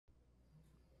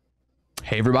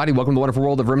Hey everybody, welcome to the wonderful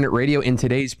world of Remnant Radio. In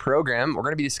today's program, we're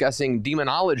going to be discussing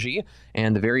demonology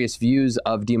and the various views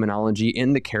of demonology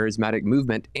in the charismatic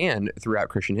movement and throughout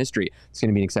Christian history. It's going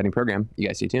to be an exciting program. You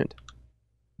guys stay tuned.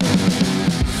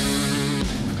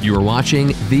 You are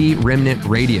watching The Remnant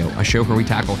Radio, a show where we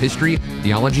tackle history,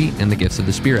 theology, and the gifts of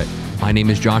the Spirit. My name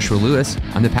is Joshua Lewis.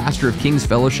 I'm the pastor of King's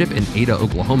Fellowship in Ada,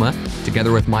 Oklahoma,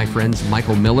 together with my friends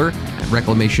Michael Miller at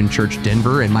Reclamation Church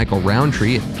Denver and Michael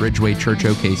Roundtree at Bridgeway Church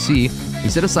OKC. We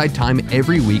set aside time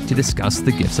every week to discuss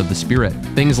the gifts of the Spirit.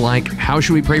 Things like, how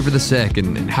should we pray for the sick,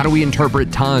 and how do we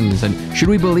interpret tongues, and should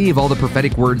we believe all the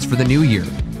prophetic words for the new year?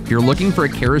 If you're looking for a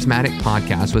charismatic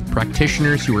podcast with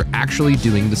practitioners who are actually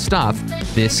doing the stuff,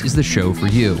 this is the show for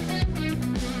you.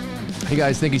 Hey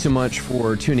guys, thank you so much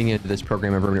for tuning into this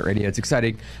program of Remnant Radio. It's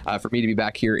exciting for me to be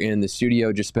back here in the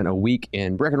studio. Just spent a week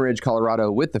in Breckenridge,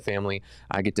 Colorado with the family.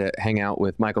 I get to hang out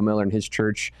with Michael Miller and his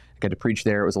church. I got to preach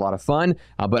there. It was a lot of fun,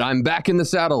 but I'm back in the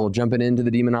saddle, jumping into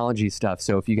the demonology stuff.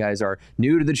 So if you guys are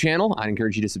new to the channel, I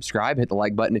encourage you to subscribe, hit the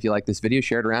like button if you like this video,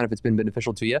 share it around if it's been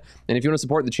beneficial to you. And if you want to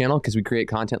support the channel, because we create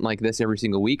content like this every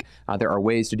single week, there are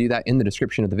ways to do that in the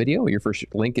description of the video. Your first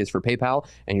link is for PayPal,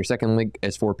 and your second link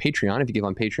is for Patreon. If you give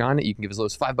on Patreon, you can give as low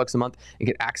as $5 a month and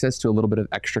get access to a little bit of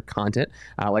extra content.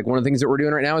 Like one of the things that we're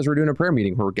doing right now is we're doing a prayer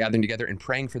meeting where we're gathering together and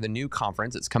praying for the new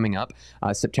conference that's coming up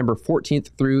September 14th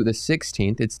through the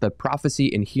 16th. It's the Prophecy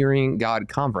and Hearing God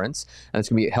Conference. And it's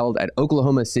going to be held at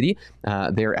Oklahoma City.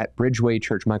 There at Bridgeway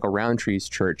Church, Michael Roundtree's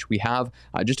church. We have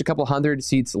just a couple hundred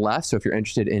seats left. So if you're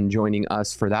interested in joining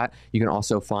us for that, you can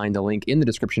also find the link in the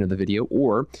description of the video,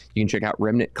 or you can check out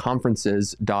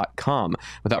remnantconferences.com.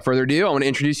 Without further ado, I want to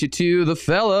introduce you to the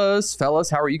fellas. Fellas,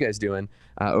 how are you guys doing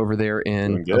over there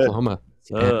in Oklahoma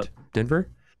and Denver?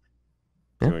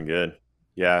 Yeah. Doing good.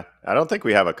 Yeah. I don't think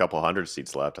we have a couple hundred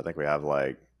seats left. I think we have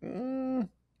like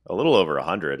a little over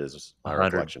 100 is my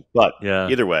recollection. But yeah,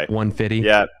 either way. 150.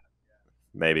 Yeah,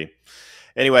 maybe.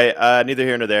 Anyway, neither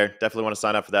here nor there. Definitely want to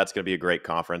sign up for that. It's going to be a great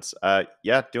conference.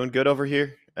 Yeah, doing good over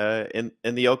here in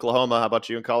the Oklahoma. How about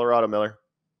you in Colorado, Miller?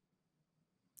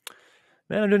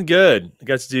 Man, I'm doing good. I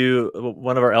got to do,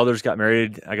 one of our elders got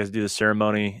married. I got to do the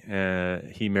ceremony.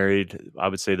 He married, I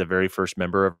would say, the very first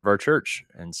member of our church.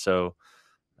 And so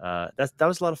that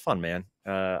was a lot of fun, man.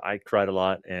 I cried a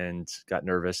lot and got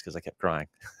nervous because I kept crying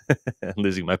and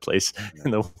losing my place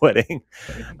in the wedding.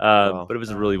 But it was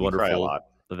a really wonderful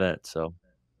event. So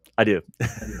I do.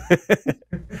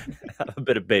 A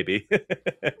bit of baby.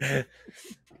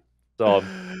 So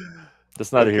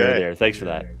that's neither here nor there. Thanks for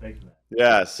that.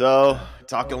 Yeah, so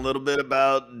talking a little bit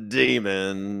about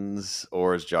demons,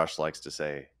 or as Josh likes to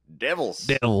say, devils.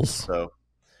 Devils. So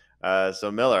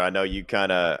Miller, I know you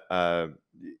kind of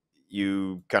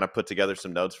put together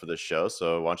some notes for this show,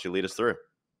 so why don't you lead us through?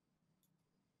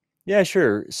 Yeah,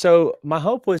 sure. So my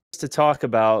hope was to talk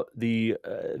about the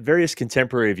various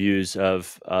contemporary views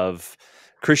of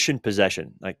Christian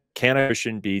possession. Like, can a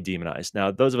Christian be demonized?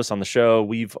 Now, those of us on the show,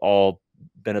 we've all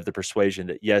been of the persuasion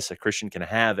that yes, a Christian can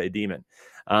have a demon,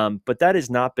 but that has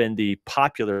not been the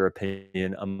popular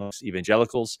opinion amongst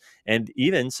evangelicals and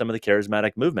even some of the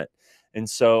charismatic movement. And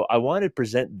so I wanted to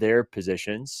present their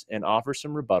positions and offer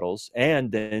some rebuttals,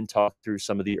 and then talk through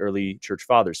some of the early church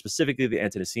fathers, specifically the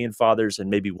Ante-Nicene fathers, and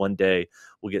maybe one day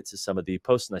we'll get to some of the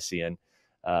post-Nicene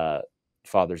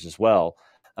fathers as well.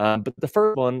 But the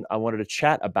first one I wanted to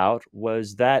chat about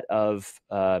was that of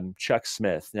Chuck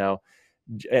Smith. Now,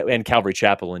 and Calvary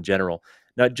Chapel in general.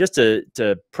 Now, just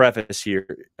to preface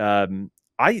here, I don't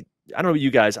know about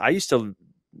you guys, I used to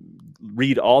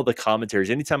read all the commentaries.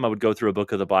 Anytime I would go through a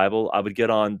book of the Bible, I would get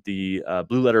on the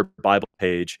Blue Letter Bible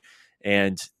page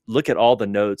and look at all the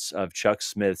notes of Chuck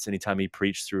Smith's anytime he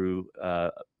preached through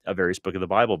a various book of the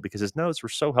Bible, because his notes were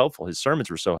so helpful. His sermons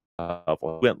were so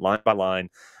helpful. He went line by line,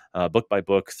 book by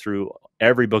book, through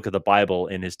every book of the Bible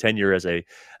in his tenure as a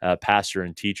pastor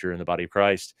and teacher in the body of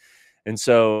Christ. And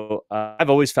so I've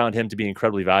always found him to be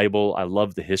incredibly valuable. I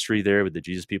love the history there with the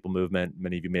Jesus People movement.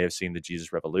 Many of you may have seen the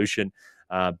Jesus Revolution,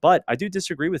 but I do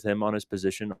disagree with him on his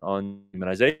position on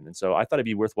demonization. And so I thought it'd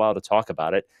be worthwhile to talk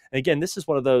about it. And again, this is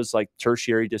one of those like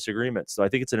tertiary disagreements. So I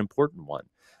think it's an important one.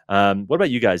 What about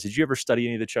you guys? Did you ever study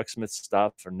any of the Chuck Smith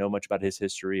stuff or know much about his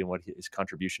history and what his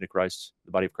contribution to Christ,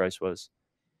 the body of Christ, was?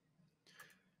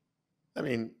 I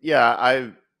mean, yeah,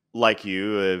 I, like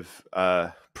you,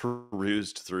 have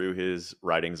perused through his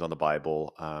writings on the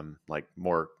Bible, like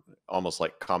more almost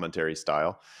like commentary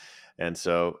style. And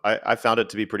so I found it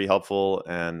to be pretty helpful,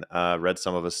 and read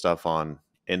some of his stuff on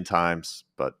end times,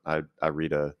 but I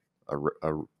read a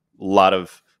lot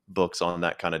of books on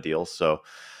that kind of deal. So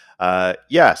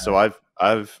yeah, so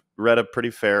I've read a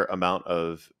pretty fair amount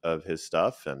of his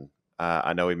stuff, and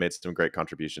I know he made some great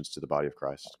contributions to the body of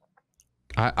Christ.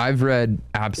 I've read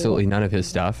absolutely none of his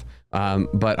stuff,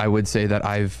 but I would say that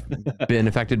I've been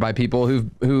affected by people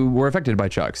who were affected by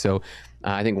Chuck. So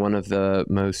I think one of the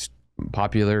most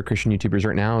popular Christian YouTubers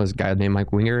right now is a guy named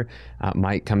Mike Winger.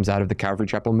 Mike comes out of the Calvary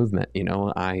Chapel movement. You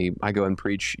know, I go and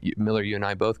preach. Miller, you and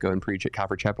I both go and preach at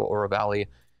Calvary Chapel, Oro Valley,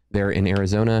 there in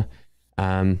Arizona.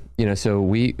 You know,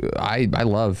 so I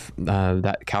love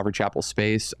that Calvary Chapel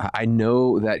space. I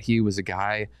know that he was a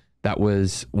guy that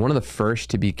was one of the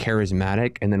first to be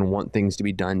charismatic and then want things to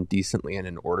be done decently and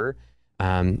in order.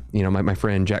 You know, my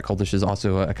friend Jack Cultish is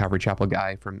also a Calvary Chapel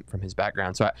guy from his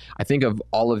background. So I think of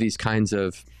all of these kinds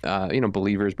of, you know,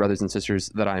 believers, brothers and sisters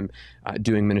that I'm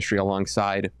doing ministry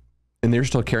alongside, and they're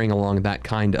still carrying along that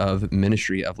kind of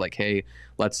ministry of like, hey,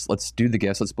 let's do the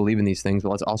gifts, let's believe in these things, but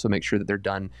let's also make sure that they're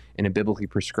done in a biblically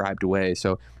prescribed way.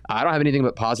 So I don't have anything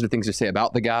but positive things to say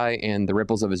about the guy and the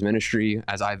ripples of his ministry,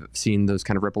 as I've seen those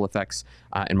kind of ripple effects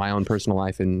in my own personal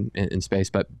life in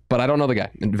space. But I don't know the guy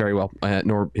very well,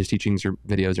 nor his teachings or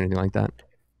videos or anything like that.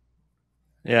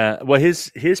 Yeah, well,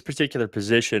 his particular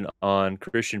position on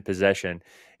Christian possession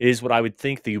is what I would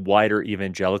think the wider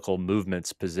evangelical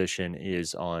movement's position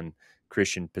is on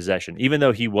Christian possession. Even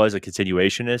though he was a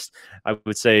continuationist, I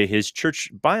would say his church,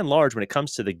 by and large, when it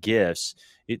comes to the gifts,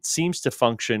 it seems to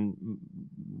function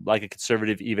like a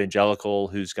conservative evangelical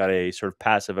who's got a sort of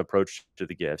passive approach to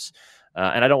the gifts.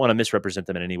 And I don't want to misrepresent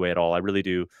them in any way at all. I really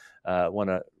do want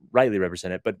to rightly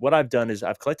represent it. But what I've done is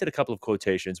I've collected a couple of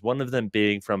quotations, one of them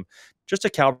being from just a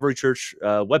Calvary Church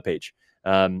webpage,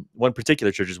 one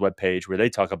particular church's webpage where they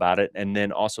talk about it, and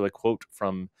then also a quote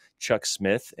from Chuck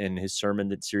Smith in his sermon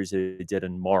that series that he did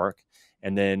in Mark,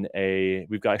 and then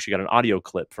we've actually got an audio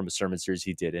clip from a sermon series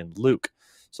he did in Luke.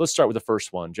 So let's start with the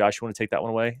first one. Josh, you want to take that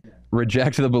one away?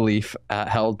 Reject the belief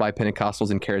held by Pentecostals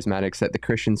and Charismatics that the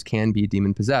Christians can be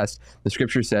demon-possessed. The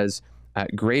scripture says,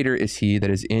 greater is he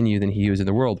that is in you than he who is in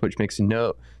the world, which makes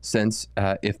no sense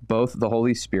if both the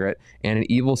Holy Spirit and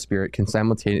an evil spirit can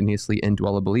simultaneously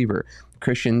indwell a believer.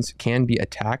 Christians can be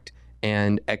attacked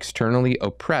and externally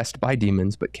oppressed by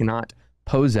demons, but cannot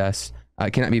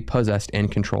be possessed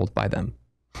and controlled by them.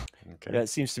 Okay. Yeah, it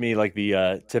seems to me like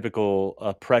the typical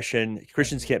oppression.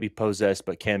 Christians can't be possessed,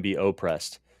 but can be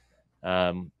oppressed.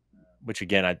 Which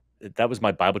again, that was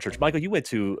my Bible church. Michael, you went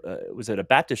to was it a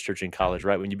Baptist church in college,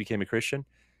 right? When you became a Christian?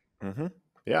 Mm-hmm.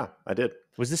 Yeah, I did.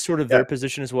 Was this sort of their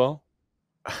position as well?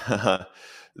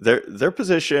 Their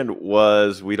position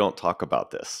was, we don't talk about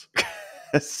this.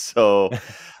 So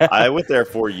I went there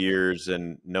 4 years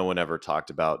and no one ever talked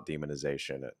about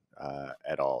demonization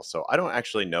at all. So I don't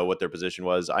actually know what their position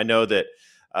was. I know that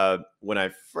when I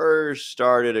first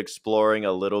started exploring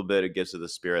a little bit of gifts of the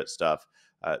Spirit stuff,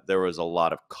 there was a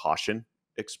lot of caution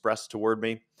expressed toward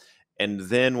me. And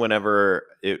then whenever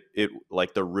it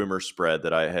like the rumor spread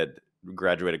that I had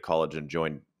graduated college and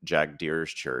joined Jack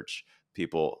Deere's church,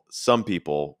 some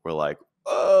people were like,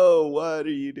 "Oh, what are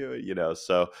you doing?" You know,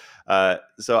 so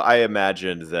I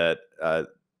imagined that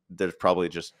there's probably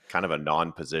just kind of a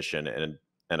non-position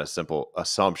and a simple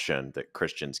assumption that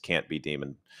Christians can't be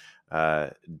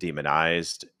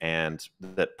demonized, and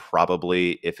that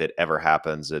probably if it ever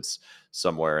happens, it's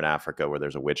somewhere in Africa where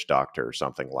there's a witch doctor or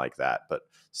something like that. But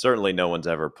certainly no one's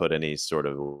ever put any sort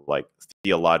of like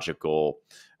theological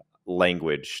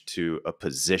language to a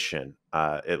position,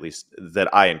 at least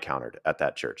that I encountered at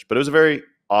that church. But it was a very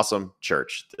awesome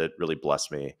church that really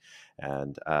blessed me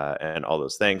and all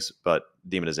those things. But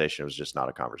demonization was just not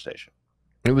a conversation.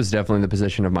 It was definitely the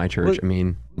position of my church. I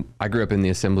mean, I grew up in the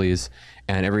Assemblies,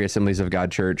 and every Assemblies of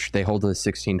God church, they hold the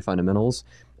 16 fundamentals,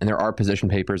 and there are position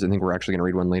papers. I think we're actually going to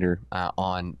read one later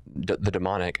on the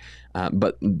demonic.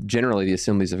 But generally, the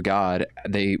Assemblies of God,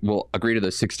 they will agree to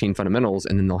those 16 fundamentals,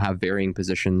 and then they'll have varying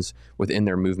positions within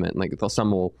their movement. Like some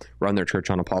will run their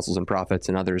church on apostles and prophets,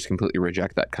 and others completely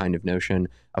reject that kind of notion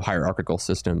of hierarchical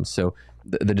systems. So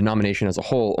the denomination as a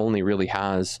whole only really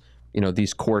has, you know,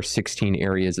 these core 16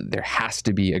 areas that there has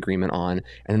to be agreement on.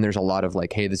 And then there's a lot of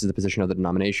like, hey, this is the position of the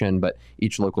denomination, but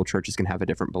each local church is going to have a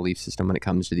different belief system when it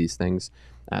comes to these things.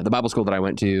 The Bible school that I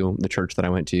went to, the church that I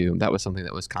went to, that was something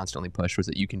that was constantly pushed, was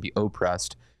that you can be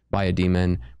oppressed by a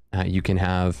demon. You can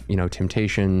have, you know,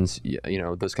 temptations, you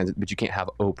know, those kinds of, but you can't have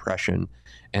oppression.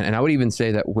 And I would even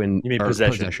say that when— You mean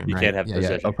possession. You right? can't have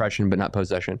possession. Yeah, oppression, but not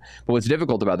possession. But what's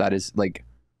difficult about that is, like,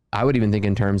 I would even think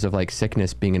in terms of like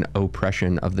sickness being an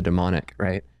oppression of the demonic,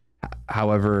 right?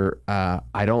 However,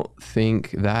 I don't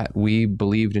think that we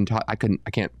believed and taught, I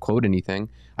can't quote anything.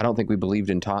 I don't think we believed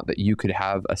and taught that you could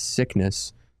have a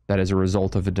sickness that is a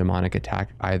result of a demonic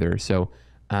attack either. So,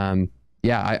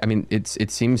 yeah, I mean,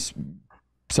 it seems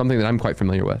something that I'm quite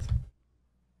familiar with.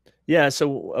 Yeah,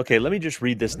 so okay, let me just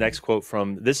read this next quote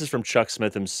this is from Chuck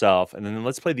Smith himself, and then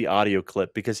let's play the audio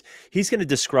clip because he's going to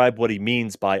describe what he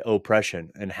means by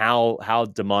oppression and how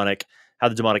the demonic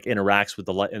interacts with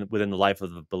within the life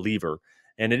of the believer.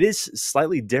 And it is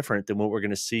slightly different than what we're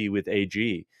going to see with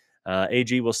AG.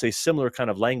 AG will say similar kind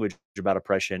of language about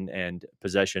oppression and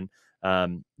possession,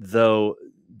 though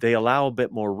they allow a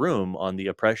bit more room on the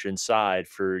oppression side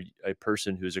for a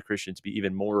person who is a Christian to be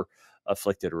even more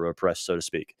afflicted or oppressed, so to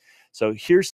speak. So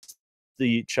here's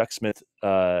the Chuck Smith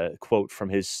quote from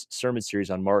his sermon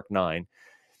series on Mark 9.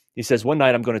 He says, "One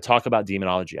night I'm going to talk about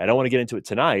demonology. I don't want to get into it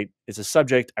tonight. It's a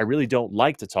subject I really don't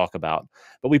like to talk about,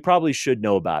 but we probably should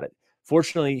know about it.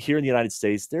 Fortunately, here in the United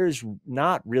States, there is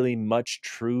not really much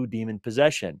true demon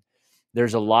possession.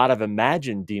 There's a lot of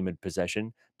imagined demon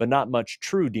possession, but not much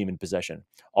true demon possession.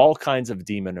 All kinds of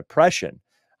demon oppression.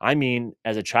 I mean,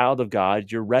 as a child of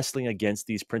God, you're wrestling against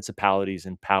these principalities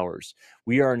and powers.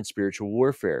 We are in spiritual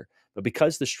warfare. But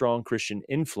because the strong Christian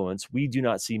influence, we do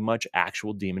not see much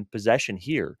actual demon possession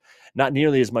here. Not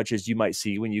nearly as much as you might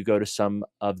see when you go to some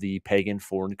of the pagan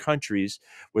foreign countries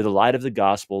where the light of the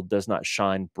gospel does not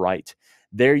shine bright.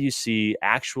 There you see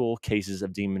actual cases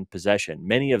of demon possession,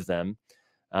 many of them.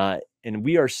 And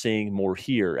we are seeing more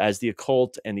here as the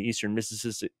occult and the Eastern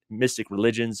mystic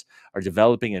religions are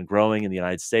developing and growing in the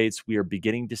United States. We are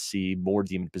beginning to see more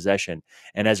demon possession.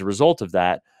 And as a result of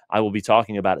that, I will be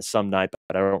talking about it some night,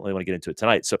 but I don't really want to get into it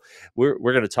tonight. So we're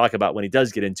going to talk about when he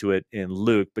does get into it in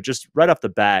Luke. But just right off the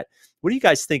bat, what do you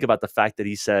guys think about the fact that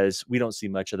he says we don't see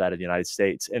much of that in the United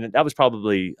States? And that was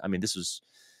probably, I mean, this was,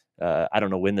 I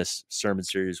don't know when this sermon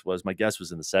series was. My guess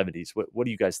was in the 70s. What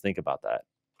do you guys think about that?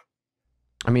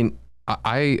 I mean,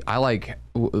 I like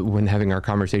when having our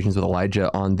conversations with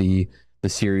Elijah on the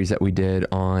series that we did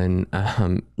on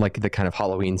like the kind of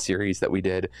Halloween series that we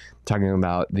did, talking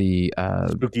about the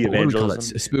spooky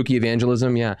evangelism. Spooky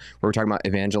evangelism, yeah. Where we're talking about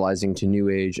evangelizing to New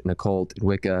Age and occult and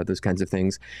Wicca, those kinds of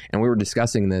things. And we were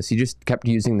discussing this. He just kept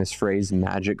using this phrase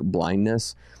magic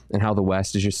blindness, and how the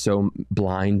West is just so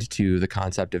blind to the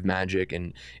concept of magic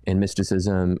and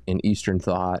mysticism and Eastern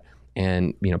thought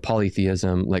and, you know,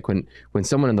 polytheism. Like when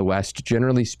someone in the West,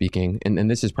 generally speaking,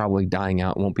 and this is probably dying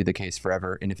out, won't be the case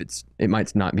forever, and if it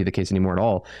might not be the case anymore at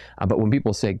all, but when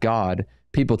people say God,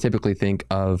 people typically think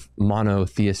of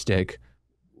monotheistic,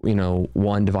 you know,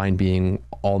 one divine being,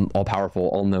 all powerful,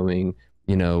 all knowing,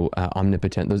 you know,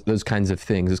 omnipotent, those kinds of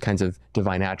things, those kinds of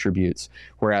divine attributes.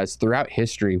 Whereas throughout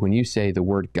history, when you say the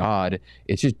word God,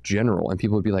 it's just general, and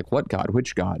people would be like, what God?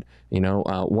 Which God? You know,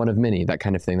 one of many, that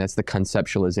kind of thing. That's the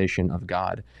conceptualization of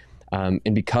God. And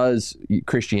because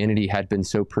Christianity had been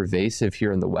so pervasive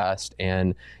here in the West,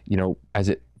 and, you know, as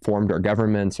it formed our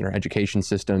governments and our education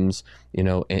systems, you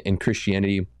know, and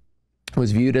Christianity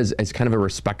was viewed as kind of a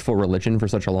respectful religion for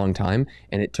such a long time,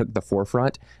 and it took the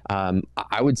forefront.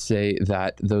 I would say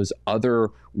that those other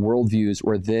worldviews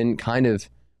were then kind of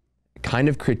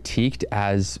critiqued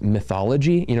as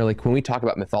mythology. You know, like when we talk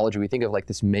about mythology, we think of like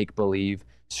this make-believe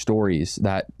stories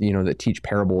that, you know, that teach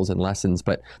parables and lessons,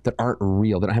 but that aren't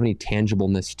real. They don't have any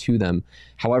tangibleness to them.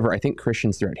 However, I think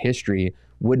Christians throughout history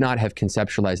would not have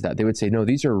conceptualized that. They would say, no,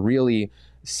 these are really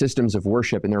systems of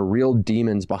worship, and there are real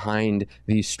demons behind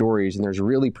these stories, and there's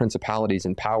really principalities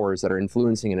and powers that are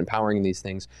influencing and empowering these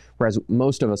things. Whereas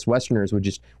most of us Westerners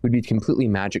would be completely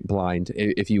magic blind,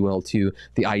 if you will, to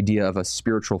the idea of a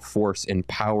spiritual force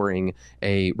empowering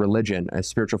a religion, a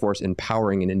spiritual force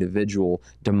empowering an individual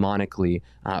demonically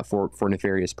for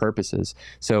nefarious purposes.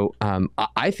 So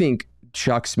I think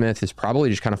Chuck Smith is probably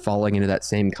just kind of falling into that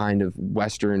same kind of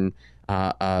Western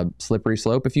slippery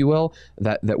slope, if you will,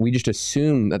 that we just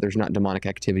assume that there's not demonic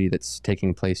activity that's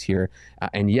taking place here.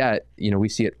 And yet, you know, we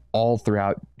see it all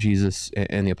throughout Jesus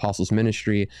and the apostles'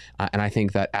 ministry. And I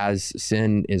think that as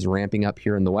sin is ramping up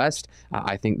here in the West,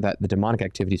 I think that the demonic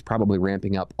activity is probably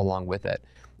ramping up along with it.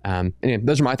 Anyway,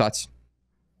 those are my thoughts.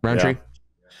 Roundtree?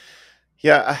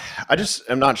 Yeah, I just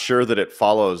am not sure that it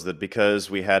follows that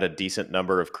because we had a decent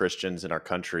number of Christians in our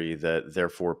country that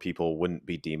therefore people wouldn't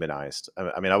be demonized.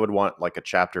 I mean, I would want like a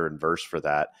chapter and verse for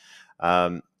that.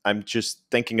 I'm just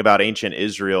thinking about ancient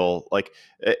Israel, like,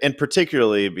 and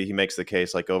particularly he makes the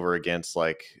case like over against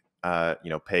like, you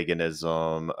know,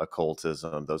 paganism,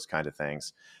 occultism, those kind of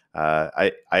things.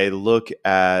 I look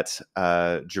at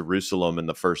Jerusalem in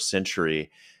the first century.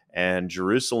 And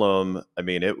Jerusalem, I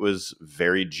mean, it was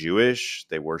very Jewish.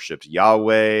 They worshiped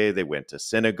Yahweh. They went to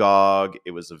synagogue.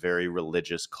 It was a very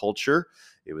religious culture.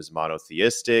 It was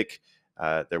monotheistic.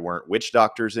 There weren't witch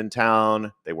doctors in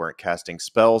town. They weren't casting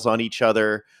spells on each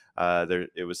other.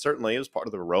 It was part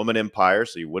of the Roman Empire.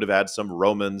 So you would have had some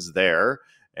Romans there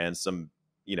and some,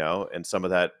 you know, and some of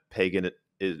that pagan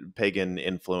pagan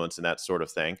influence and that sort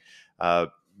of thing.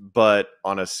 But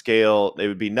on a scale, it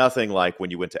would be nothing like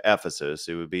when you went to Ephesus.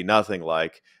 It would be nothing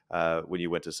like when you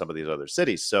went to some of these other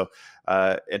cities. So,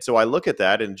 and so I look at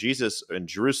that, and Jesus in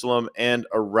Jerusalem and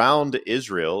around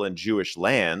Israel and Jewish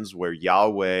lands where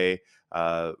Yahweh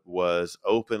was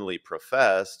openly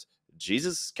professed,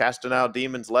 Jesus casting out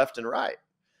demons left and right.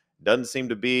 Doesn't seem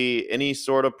to be any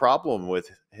sort of problem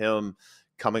with him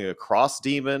coming across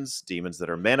demons that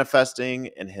are manifesting,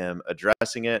 and him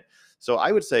addressing it. So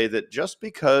I would say that just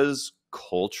because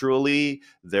culturally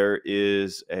there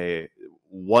is a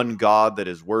one God that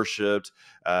is worshipped,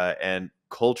 and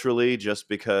culturally just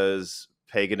because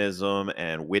paganism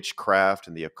and witchcraft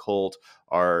and the occult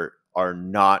are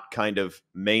not kind of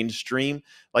mainstream,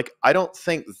 like I don't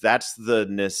think that's the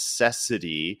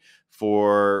necessity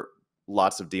for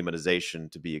lots of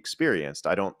demonization to be experienced.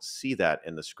 I don't see that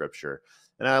in the scripture.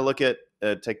 And I look at,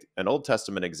 take an Old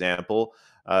Testament example,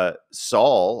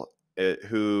 Saul,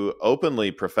 who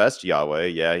openly professed Yahweh.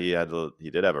 Yeah, he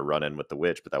did have a run-in with the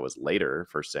witch, but that was later,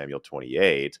 1 Samuel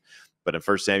 28. But in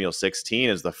 1 Samuel 16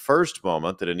 is the first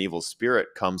moment that an evil spirit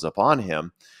comes upon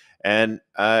him. And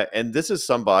this is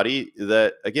somebody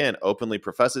that, again, openly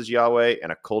professes Yahweh in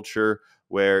a culture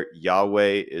where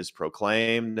Yahweh is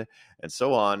proclaimed and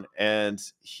so on. And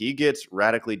he gets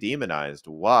radically demonized.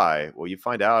 Why? Well, you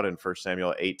find out in 1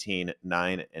 Samuel 18,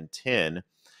 9, and 10.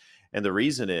 And the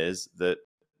reason is that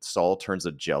Saul turns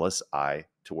a jealous eye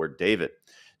toward David.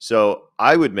 So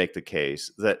I would make the case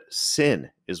that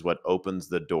sin is what opens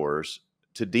the doors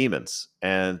to demons.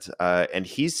 And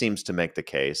he seems to make the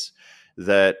case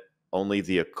that only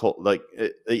the occult, like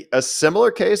a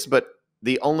similar case, but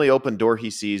the only open door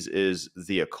he sees is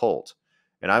the occult.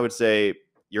 And I would say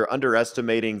you're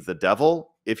underestimating the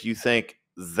devil if you think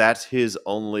that's his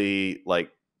only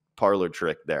like parlor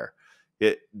trick there.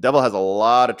 Devil has a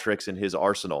lot of tricks in his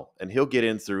arsenal, and he'll get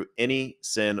in through any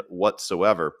sin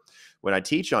whatsoever. When I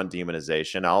teach on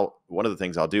demonization, one of the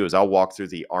things I'll do is I'll walk through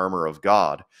the armor of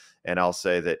God, and I'll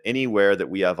say that anywhere that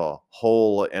we have a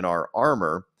hole in our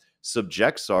armor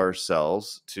subjects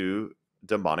ourselves to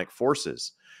demonic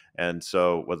forces. And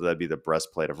so whether that be the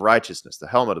breastplate of righteousness, the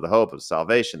helmet of the hope of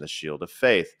salvation, the shield of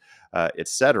faith,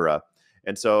 etc.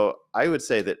 And so I would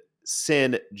say that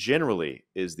sin generally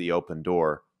is the open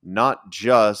door, not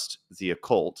just the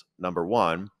occult, number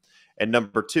one. And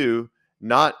number two,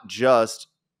 not just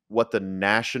what the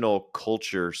national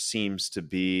culture seems to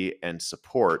be and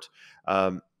support,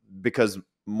 because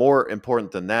more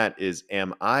important than that is,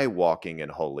 am I walking in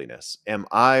holiness? Am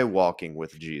I walking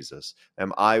with Jesus?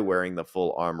 Am I wearing the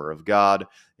full armor of God?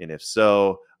 And if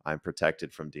so, I'm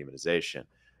protected from demonization.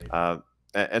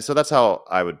 And so that's how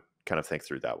I would kind of think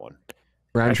through that one.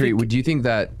 Roundtree, do you think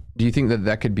that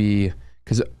that could be,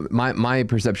 because my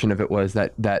perception of it was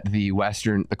that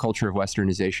the culture of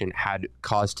Westernization had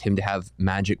caused him to have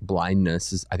magic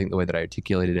blindness, is I think the way that I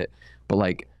articulated it. But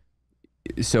like,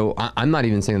 so I'm not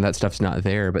even saying that stuff's not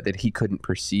there, but that he couldn't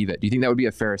perceive it. Do you think that would be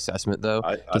a fair assessment, though,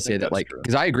 to say that, like,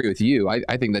 because I agree with you.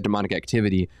 I think that demonic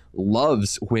activity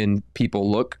loves when people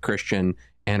look Christian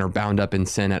and are bound up in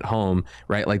sin at home,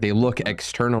 right? Like they look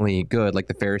externally good, like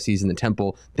the Pharisees in the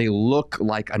temple. They look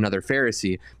like another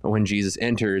Pharisee, but when Jesus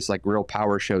enters, like real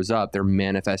power shows up. They're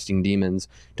manifesting demons.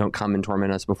 Don't come and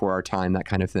torment us before our time, that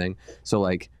kind of thing. So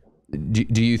like,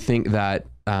 do you think that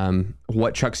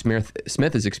what Chuck Smith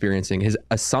is experiencing, his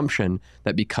assumption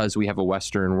that because we have a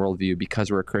Western worldview, because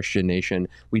we're a Christian nation,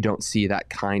 we don't see that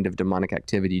kind of demonic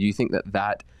activity? Do you think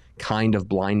that kind of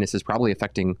blindness is probably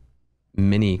affecting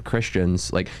many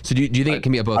Christians? Like, so do you think it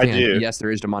can be a both and? Yes, there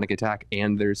is demonic attack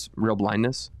and there's real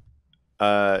blindness.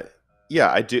 Yeah,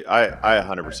 I do. I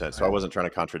 100%. So I wasn't trying to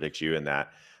contradict you in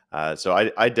that. So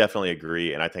I definitely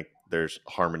agree, and I think there's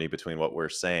harmony between what we're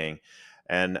saying.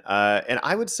 And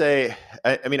I would say,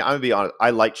 I mean, I'm gonna be honest.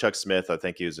 I like Chuck Smith. I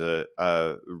think he was a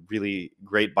really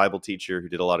great Bible teacher who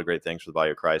did a lot of great things for the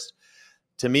body of Christ.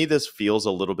 To me, this feels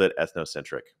a little bit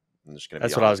ethnocentric.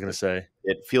 That's what I was going to say.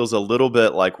 It feels a little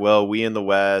bit like, well, we in the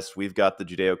West, we've got the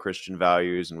Judeo-Christian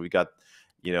values, and we got,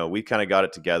 we kind of got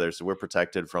it together, so we're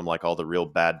protected from like all the real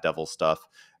bad devil stuff.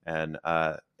 And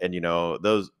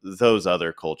those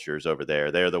other cultures over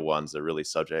there, they're the ones that really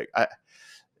subject. I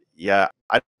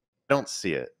don't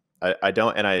see it. I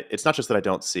don't, and it's not just that I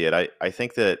don't see it. I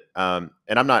think that, and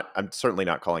I'm certainly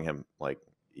not calling him like,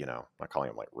 not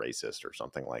calling him like racist or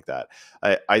something like that.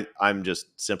 I'm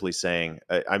just simply saying,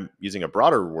 I'm using a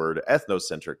broader word,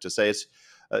 ethnocentric, to say it's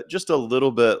just a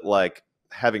little bit like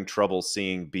having trouble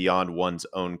seeing beyond one's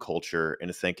own culture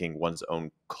and thinking one's own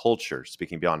culture,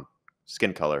 speaking beyond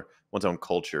skin color, one's own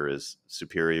culture is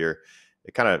superior.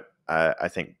 It kind of, I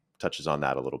think, touches on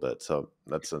that a little bit. So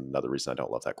that's another reason I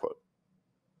don't love that quote.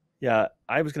 Yeah,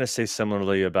 I was going to say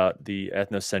similarly about the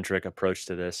ethnocentric approach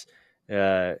to this.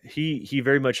 He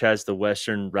very much has the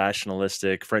Western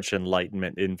rationalistic French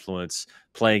Enlightenment influence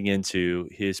playing into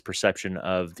his perception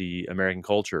of the American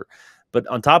culture. But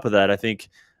on top of that, I think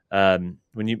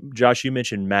Josh, you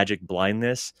mentioned magic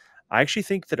blindness. I actually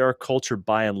think that our culture,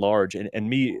 by and large, and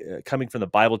me coming from the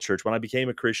Bible church, when I became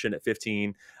a Christian at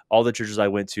 15, all the churches I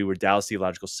went to were Dallas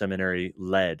Theological Seminary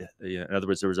led. In other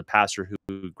words, there was a pastor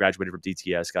who graduated from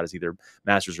DTS, got his either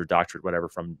master's or doctorate, whatever,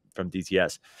 from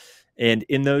DTS. And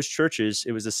in those churches,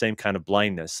 it was the same kind of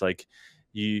blindness. Like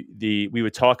we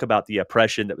would talk about the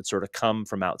oppression that would sort of come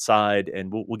from outside,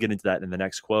 and we'll get into that in the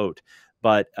next quote.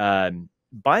 But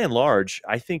by and large,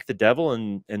 I think the devil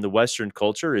in the Western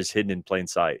culture is hidden in plain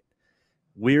sight.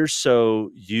 We're so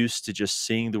used to just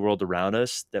seeing the world around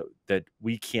us that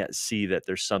we can't see that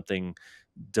there's something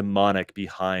demonic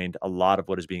behind a lot of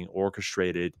what is being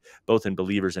orchestrated, both in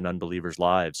believers and unbelievers'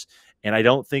 lives. And I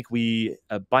don't think we,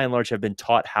 by and large, have been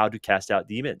taught how to cast out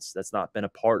demons. That's not been a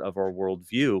part of our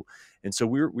worldview. And so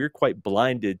we're quite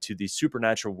blinded to the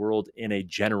supernatural world in a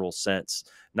general sense,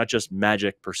 not just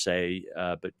magic per se,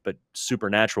 but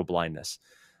supernatural blindness.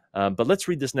 But let's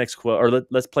read this next quote, or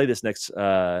let's play this next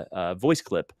voice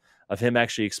clip of him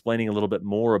actually explaining a little bit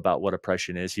more about what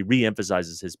oppression is. He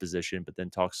reemphasizes his position, but then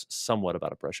talks somewhat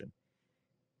about oppression.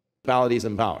 Principalities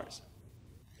and powers.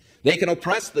 They can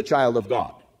oppress the child of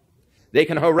God. They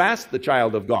can harass the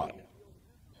child of God.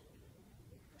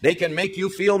 They can make you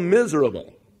feel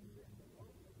miserable.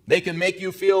 They can make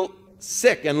you feel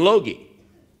sick and logy.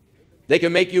 They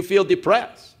can make you feel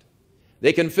depressed.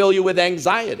 They can fill you with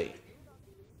anxiety.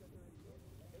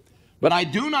 But I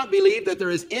do not believe that there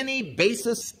is any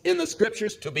basis in the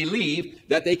scriptures to believe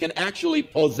that they can actually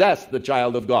possess the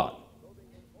child of God.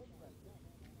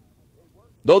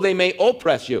 Though they may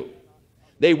oppress you,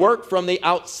 they work from the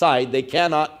outside. They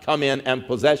cannot come in and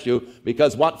possess you,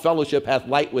 because what fellowship hath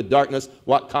light with darkness?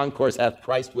 What concourse hath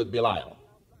Christ with Belial?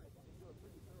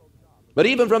 But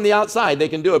even from the outside, they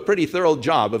can do a pretty thorough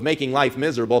job of making life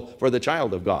miserable for the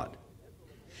child of God.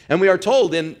 And we are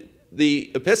told in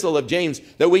the epistle of James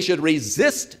that we should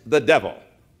resist the devil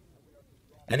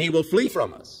and he will flee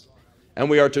from us. And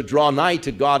we are to draw nigh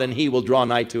to God and he will draw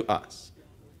nigh to us.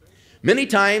 Many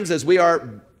times as we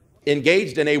are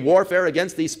engaged in a warfare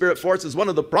against these spirit forces, one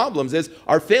of the problems is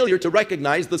our failure to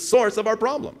recognize the source of our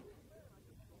problem.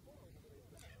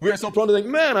 We are so prone to think,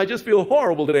 man, I just feel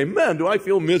horrible today. Man, do I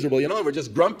feel miserable. You know, we're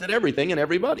just grumped at everything and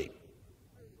everybody.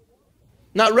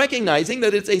 Not recognizing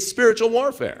that it's a spiritual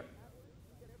warfare.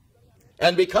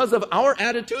 And because of our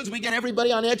attitudes, we get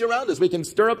everybody on edge around us. We can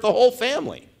stir up the whole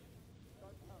family.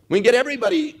 We can get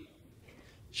everybody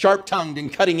sharp-tongued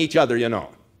and cutting each other, you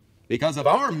know, because of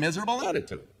our miserable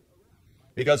attitude.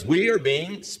 Because we are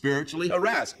being spiritually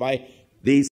harassed by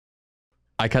these.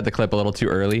 I cut the clip a little too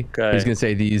early. Okay. He's going to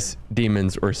say these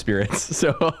demons or spirits.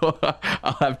 So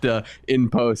I'll have to, in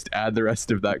post, add the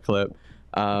rest of that clip.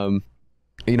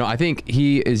 You know, I think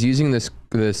he is using this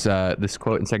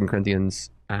quote in 2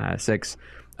 Corinthians 6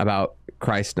 about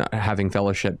Christ not having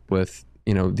fellowship with,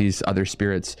 you know, these other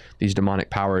spirits, these demonic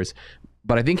powers.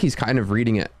 But I think he's kind of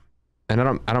reading it. And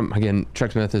I don't, again,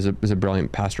 Chuck Smith is a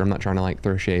brilliant pastor. I'm not trying to like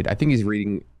throw shade. I think he's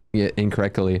reading it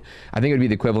incorrectly. I think it would be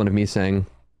the equivalent of me saying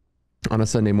on a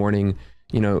Sunday morning,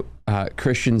 you know,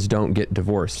 Christians don't get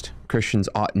divorced. Christians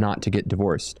ought not to get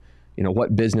divorced. You know,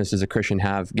 what business does a Christian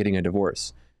have getting a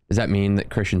divorce? Does that mean that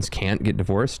Christians can't get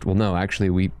divorced? Well, no, actually,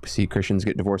 we see Christians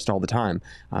get divorced all the time.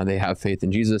 They have faith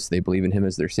in Jesus. They believe in him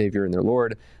as their Savior and their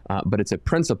Lord. But it's a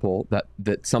principle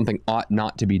that something ought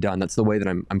not to be done. That's the way that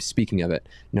I'm speaking of it.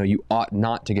 You know, you ought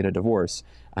not to get a divorce.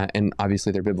 And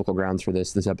obviously, there are biblical grounds for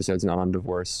this. This episode's not on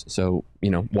divorce. So, you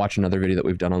know, watch another video that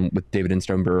we've done with David and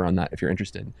Stone Brewer on that if you're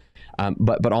interested.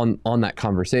 But on that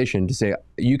conversation, to say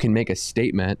you can make a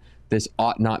statement, this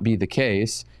ought not be the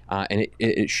case, and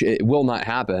it will not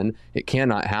happen. It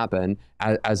cannot happen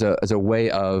as a way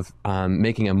of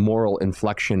making a moral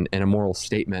inflection and a moral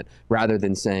statement rather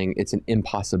than saying it's an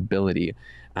impossibility.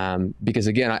 Because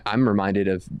again, I'm reminded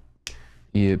of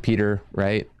Peter,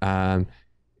 right?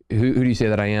 Who do you say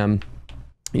that I am?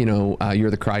 You know,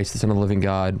 you're the Christ, the Son of the living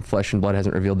God. Flesh and blood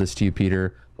hasn't revealed this to you,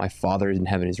 Peter. My Father in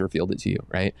heaven has revealed it to you,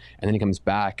 right? And then he comes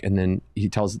back and then he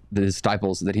tells the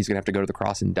disciples that he's going to have to go to the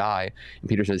cross and die. And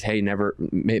Peter says, hey,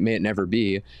 may it never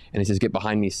be. And he says, get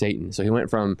behind me, Satan. So he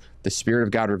went from the Spirit of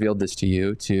God revealed this to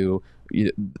you to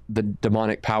the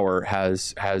demonic power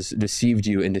has deceived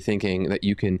you into thinking that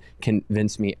you can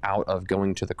convince me out of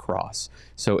going to the cross.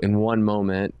 So in one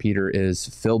moment, Peter is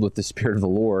filled with the Spirit of the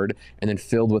Lord, and then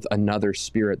filled with another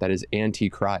spirit that is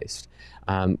anti-Christ.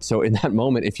 So in that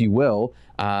moment, if you will,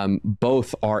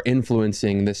 both are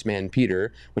influencing this man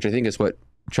Peter, which I think is what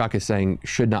Chuck is saying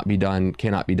should not be done,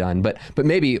 cannot be done. But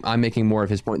maybe I'm making more of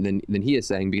his point than he is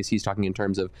saying, because he's talking in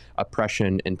terms of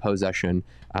oppression and possession.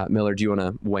 Miller, do you want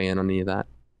to weigh in on any of that?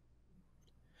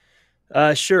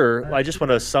 Sure. I just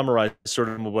want to summarize sort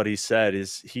of what he said.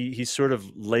 Is he sort of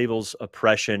labels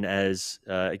oppression as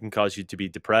it can cause you to be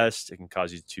depressed, it can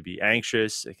cause you to be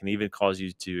anxious, it can even cause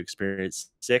you to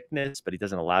experience sickness, but he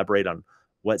doesn't elaborate on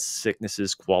what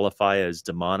sicknesses qualify as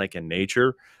demonic in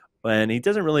nature. And he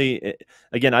doesn't really,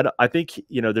 again, I think,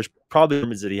 there's probably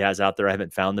terms that he has out there. I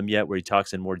haven't found them yet where he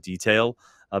talks in more detail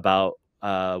about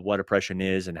what oppression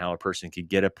is and how a person can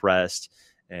get oppressed,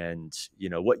 and,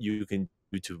 what you can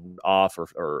do to off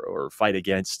or fight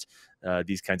against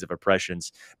these kinds of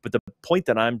oppressions. But the point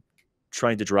that I'm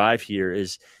trying to drive here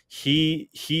is he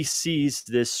sees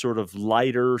this sort of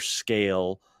lighter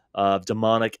scale of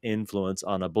demonic influence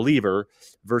on a believer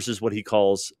versus what he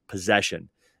calls possession.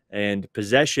 And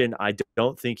possession, I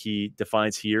don't think he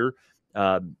defines here.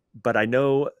 But I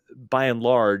know by and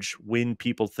large, when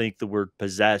people think the word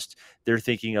possessed, they're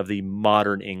thinking of the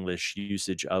modern English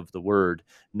usage of the word,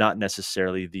 not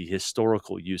necessarily the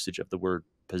historical usage of the word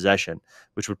possession,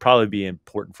 which would probably be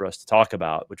important for us to talk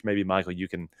about, which maybe, Michael, you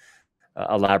can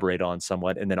elaborate on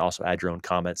somewhat, and then also add your own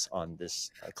comments on this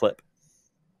clip.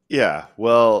 Yeah,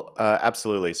 well,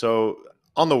 absolutely. So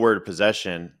on the word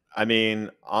possession, I mean,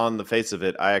 on the face of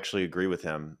it, I actually agree with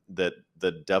him that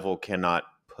the devil cannot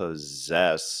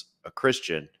possess a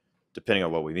Christian, depending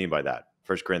on what we mean by that.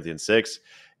 1 Corinthians 6,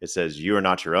 it says, "You are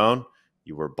not your own,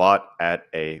 you were bought at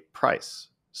a price."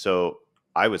 So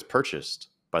I was purchased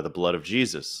by the blood of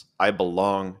Jesus. I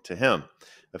belong to him.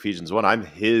 Ephesians 1, I'm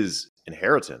his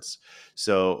inheritance.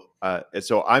 So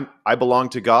I belong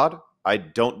to God. I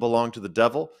don't belong to the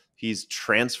devil. He's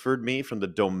transferred me from the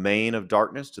domain of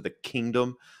darkness to the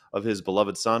kingdom of his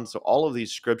beloved Son. So all of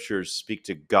these scriptures speak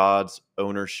to God's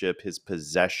ownership, his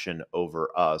possession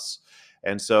over us.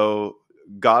 And so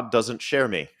God doesn't share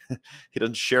me. He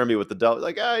doesn't share me with the devil.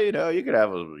 Like, you could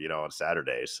have, on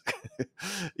Saturdays.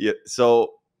 Yeah.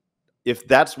 So if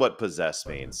that's what possess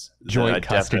means, Joint then I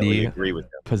custody, definitely agree with him.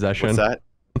 possession. What's that?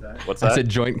 What's that? I said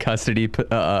joint custody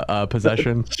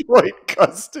possession. Joint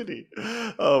custody.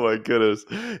 Oh my goodness.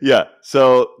 Yeah.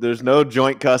 So there's no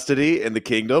joint custody in the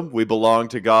kingdom. We belong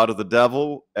to God or the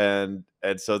devil, and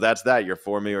so that's that. You're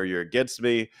for me or you're against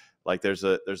me. Like there's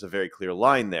a very clear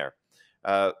line there.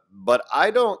 But I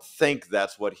don't think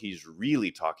that's what he's really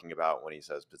talking about when he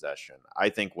says possession. I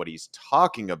think what he's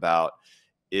talking about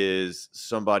is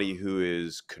somebody who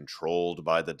is controlled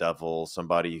by the devil,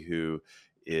 somebody who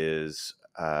is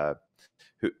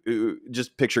who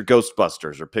just picture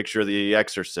Ghostbusters or picture The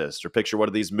Exorcist or picture one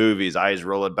of these movies, eyes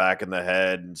rolling back in the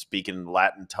head and speaking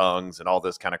Latin tongues and all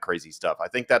this kind of crazy stuff. I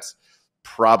think that's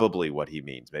probably what he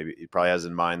means. Maybe he probably has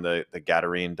in mind the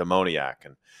Gadarene demoniac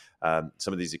and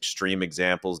some of these extreme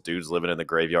examples, dudes living in the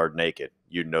graveyard naked.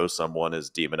 Someone is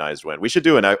demonized when. We should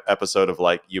do an episode of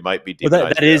like, you might be demonized.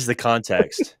 Well, that is the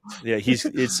context. Yeah,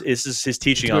 it's his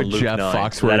teaching on Luke Jeff 9.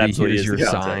 Foxworthy, So that absolutely here's is your the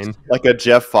sign. context. Like a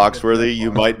Jeff Foxworthy,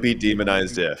 you might be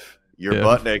demonized if you're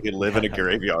butt naked, live in a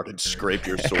graveyard, and scrape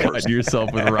your sores. Cut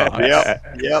yourself with rocks.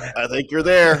 Yep. I think you're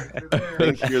there.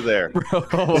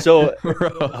 So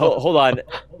hold on.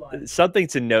 Something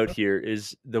to note here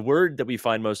is the word that we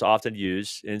find most often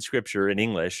used in Scripture in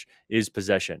English is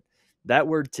possession. That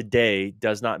word today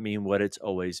does not mean what it's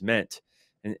always meant.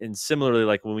 And similarly,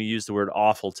 like when we use the word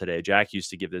awful today, Jack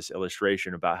used to give this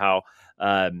illustration about how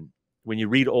when you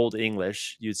read Old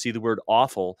English, you'd see the word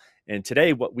awful. And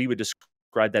today, what we would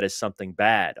describe that as something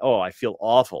bad. Oh, I feel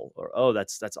awful. Or, oh,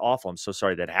 that's awful. I'm so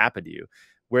sorry that happened to you.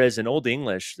 Whereas in Old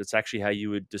English, that's actually how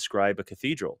you would describe a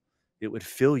cathedral. It would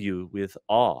fill you with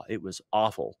awe. It was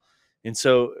awful. And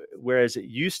so, whereas it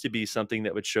used to be something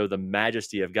that would show the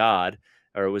majesty of God,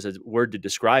 or it was a word to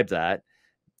describe that,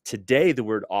 today the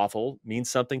word awful means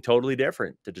something totally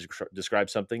different, to describe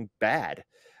something bad.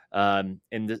 In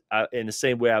the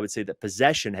same way, I would say that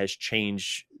possession has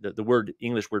changed. The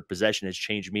English word possession has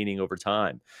changed meaning over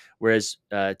time. Whereas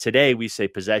today we say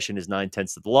possession is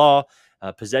 9/10 of the law.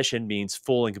 Possession means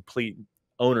full and complete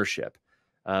ownership.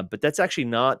 But that's actually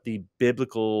not the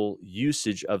biblical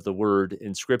usage of the word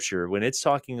in Scripture. When it's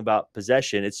talking about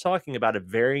possession, it's talking about a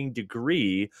varying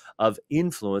degree of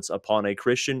influence upon a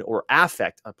Christian or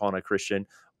affect upon a Christian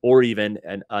or even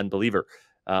an unbeliever,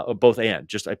 or both and,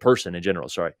 just a person in general,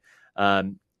 sorry.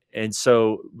 And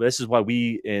so this is why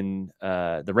we in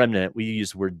the Remnant, we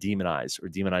use the word demonize or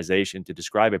demonization to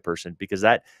describe a person, because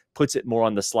that puts it more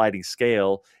on the sliding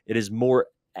scale. It is more,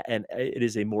 and it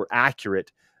is a more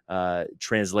accurate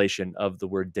translation of the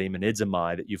word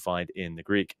demonizomai that you find in the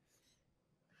Greek.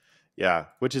 Yeah,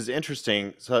 which is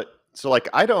interesting. So like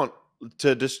I don't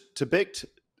to depict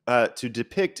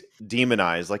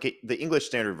demonize like the English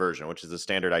Standard Version, which is the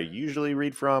standard I usually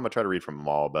read from. I try to read from them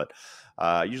all, but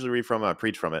I usually read from I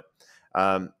preach from it.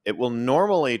 It will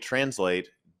normally translate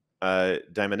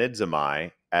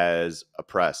demonizomai as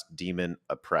oppressed, demon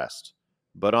oppressed.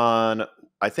 But on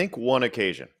I think one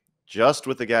occasion, just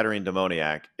with the Gadarene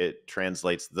demoniac, it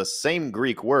translates the same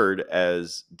Greek word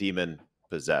as demon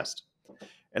possessed.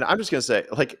 And I'm just going to say,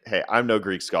 like, hey, I'm no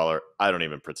Greek scholar. I don't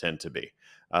even pretend to be.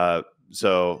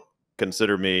 So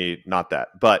consider me not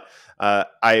that. But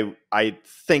I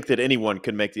think that anyone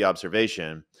can make the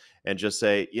observation and just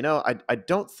say, I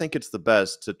don't think it's the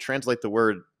best to translate the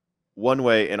word one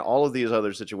way in all of these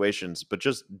other situations, but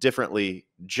just differently,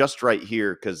 just right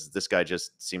here, because this guy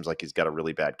just seems like he's got a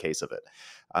really bad case of it.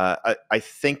 I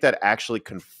think that actually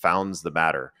confounds the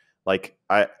matter. Like,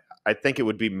 I think it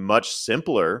would be much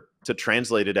simpler to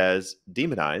translate it as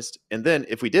demonized. And then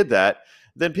if we did that,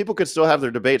 then people could still have their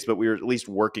debates, but we were at least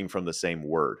working from the same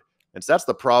word. And so that's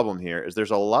the problem here, is there's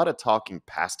a lot of talking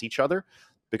past each other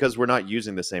because we're not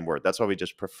using the same word. That's why we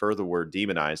just prefer the word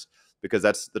demonized, because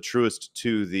that's the truest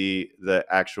to the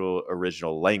actual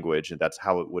original language. And that's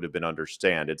how it would have been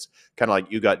understood. It's kind of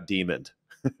like you got demoned,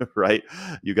 right?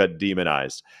 You got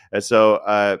demonized. And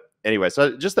so anyway,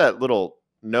 so just that little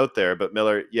note there. But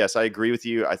Miller, yes, I agree with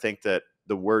you. I think that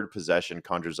the word possession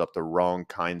conjures up the wrong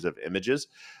kinds of images.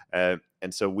 And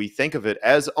so we think of it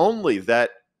as only that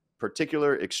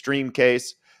particular extreme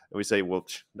case. And we say, well,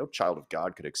 no child of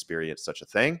God could experience such a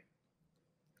thing.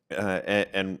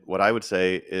 And what I would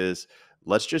say is,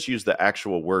 let's just use the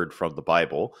actual word from the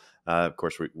Bible. Of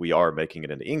course, we are making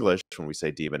it into English when we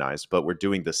say demonized, but we're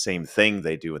doing the same thing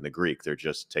they do in the Greek. They're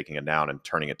just taking a noun and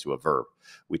turning it to a verb.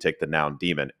 We take the noun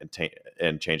demon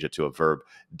and change it to a verb,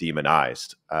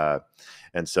 demonized.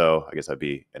 And so I guess that'd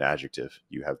be an adjective.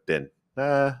 You have been,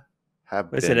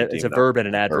 It's a verb and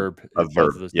an adverb. A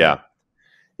verb. Yeah.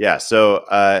 Yeah. So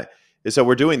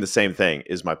we're doing the same thing,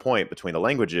 is my point, between the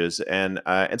languages. And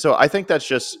so I think that's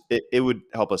just, it would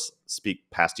help us speak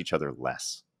past each other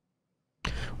less.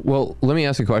 Well, let me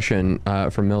ask a question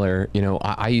from Miller.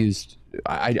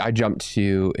 I jumped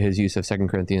to his use of 2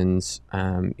 Corinthians,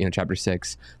 chapter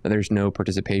 6, that there's no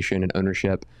participation and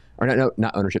ownership, or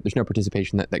not ownership. There's no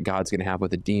participation that God's going to have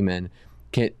with a demon.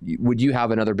 Would you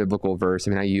have another biblical verse?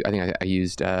 I mean, I think I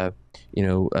used, the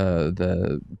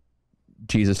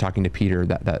Jesus talking to Peter,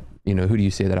 that who do you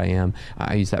say that I am?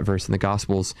 I use that verse in the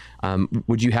Gospels.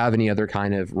 Would you have any other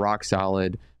kind of rock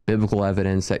solid biblical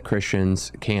evidence that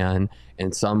Christians can,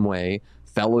 in some way,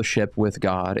 fellowship with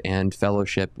God and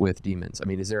fellowship with demons? I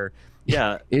mean, is there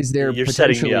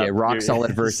potentially a rock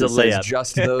solid verse that says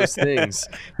just those things,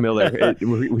 Miller?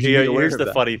 Here's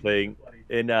the funny thing.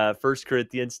 In 1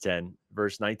 Corinthians 10,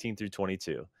 verse 19 through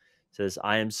 22, it says,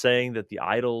 I am saying that the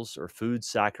idols or food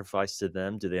sacrificed to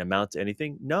them, do they amount to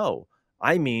anything? No.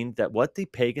 I mean that what the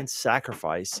pagans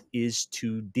sacrifice is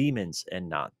to demons and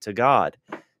not to God.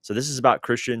 So this is about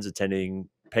Christians attending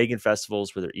pagan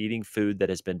festivals where they're eating food that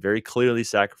has been very clearly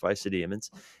sacrificed to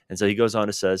demons. And so he goes on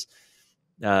and says,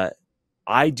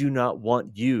 I do not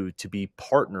want you to be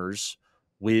partners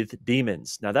with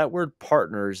demons. Now that word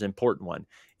partner is an important one.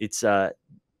 It's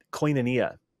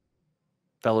koinonia,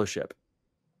 fellowship,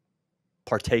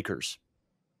 partakers.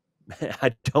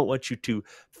 I don't want you to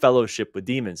fellowship with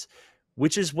demons,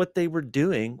 which is what they were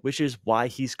doing, which is why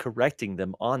he's correcting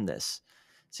them on this.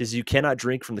 He says, you cannot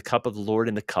drink from the cup of the Lord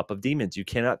and the cup of demons. You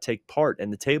cannot take part in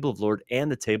the table of the Lord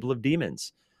and the table of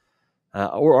demons.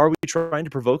 Or are we trying to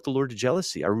provoke the Lord to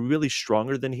jealousy? Are we really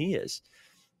stronger than he is?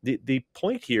 The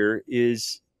point here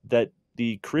is that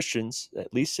the Christians,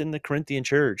 at least in the Corinthian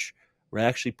church, were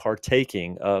actually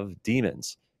partaking of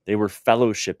demons. They were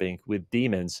fellowshipping with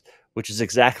demons, which is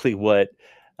exactly what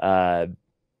Chuck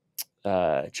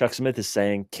Smith is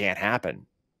saying can't happen.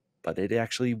 But it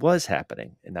actually was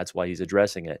happening, and that's why he's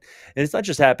addressing it. And it's not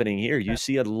just happening here. You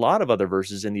see a lot of other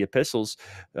verses in the epistles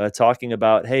talking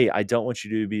about, hey, I don't want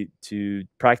you to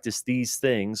practice these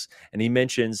things. And he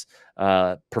mentions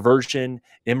perversion,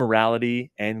 immorality,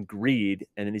 and greed.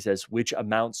 And then he says, which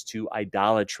amounts to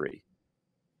idolatry.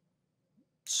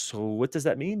 So what does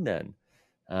that mean then?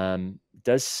 It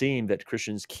does seem that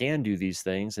Christians can do these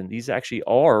things, and these actually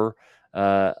are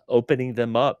opening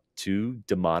them up to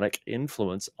demonic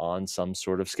influence on some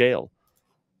sort of scale.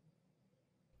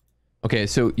 Okay,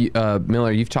 so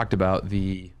Miller, you've talked about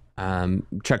the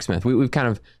Chuck Smith. We've kind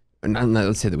of,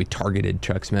 let's say that we targeted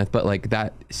Chuck Smith, but like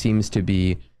that seems to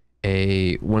be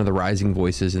one of the rising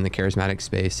voices in the charismatic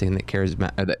space, saying that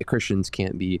that Christians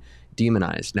can't be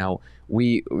demonized. Now,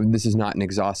 this is not an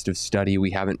exhaustive study. We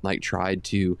haven't like tried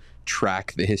to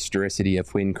track the historicity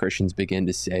of when Christians begin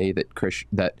to say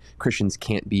that Christians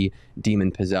can't be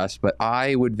demon possessed. But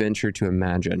I would venture to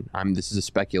imagine, this is a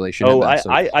speculation. Oh, at best,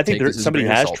 so I think take this as a somebody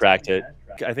grain of has salt. tracked it.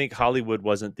 I think Hollywood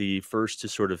wasn't the first to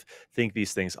sort of think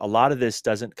these things. A lot of this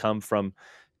doesn't come from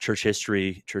church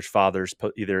history, church fathers,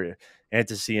 either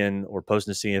Antecedent or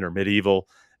post-Nicene or medieval.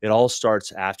 It all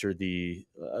starts after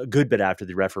a good bit after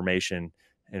the Reformation,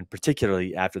 and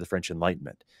particularly after the French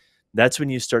Enlightenment. That's when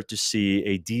you start to see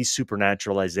a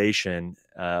desupernaturalization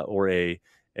or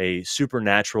a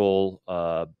supernatural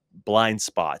blind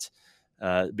spot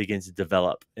begins to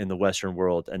develop in the Western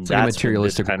world, and It's like a that's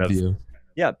materialistic kind view. of.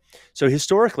 Yeah. So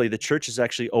historically, the church has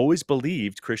actually always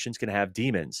believed Christians can have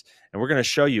demons. And we're going to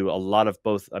show you a lot of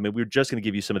both. I mean, we're just going to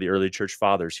give you some of the early church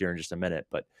fathers here in just a minute.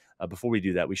 But before we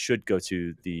do that, we should go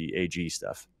to the AG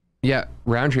stuff. Yeah,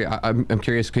 Roundtree, I'm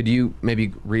curious. Could you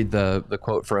maybe read the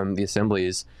quote from the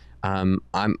Assemblies? I'm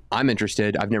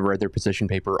interested. I've never read their position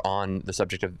paper on the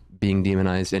subject of being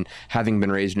demonized, and having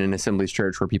been raised in an Assemblies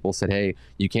church where people said, "Hey,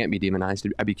 you can't be demonized,"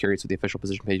 I'd be curious what the official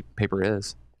position paper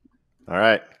is. All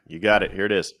right, you got it. Here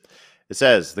it is. It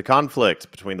says, the conflict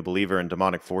between the believer and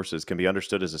demonic forces can be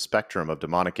understood as a spectrum of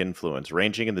demonic influence,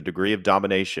 ranging in the degree of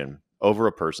domination over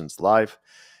a person's life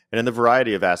and in the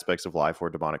variety of aspects of life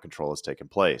where demonic control has taken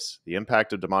place. The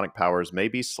impact of demonic powers may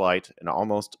be slight and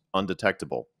almost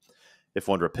undetectable. If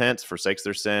one repents, forsakes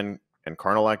their sin and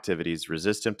carnal activities,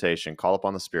 resists temptation, call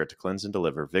upon the Spirit to cleanse and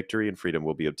deliver, victory and freedom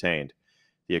will be obtained.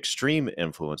 The extreme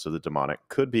influence of the demonic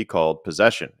could be called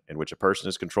possession, in which a person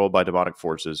is controlled by demonic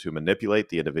forces who manipulate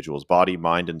the individual's body,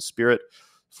 mind, and spirit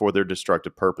for their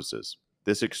destructive purposes.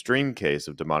 This extreme case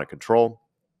of demonic control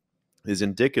is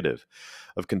indicative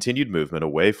of continued movement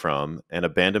away from and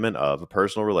abandonment of a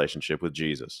personal relationship with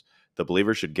Jesus. The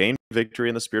believer should gain victory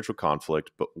in the spiritual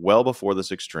conflict, but well before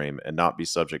this extreme, and not be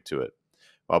subject to it.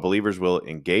 While believers will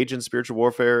engage in spiritual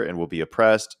warfare and will be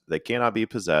oppressed, they cannot be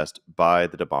possessed by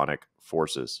the demonic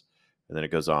forces. And then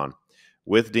it goes on.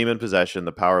 With demon possession,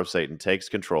 the power of Satan takes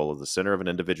control of the center of an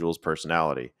individual's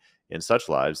personality. In such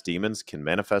lives, demons can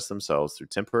manifest themselves through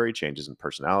temporary changes in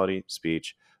personality,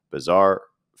 speech, bizarre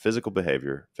physical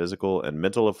behavior, physical and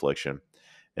mental affliction,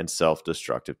 and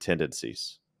self-destructive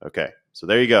tendencies. Okay, so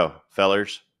there you go,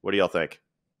 fellers. What do y'all think?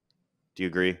 Do you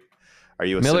agree? Are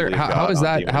you Miller? Assembly of God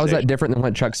How is on that different than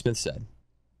what Chuck Smith said?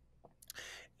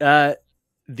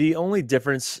 The only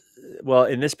difference, well,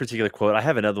 in this particular quote, I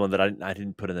have another one that I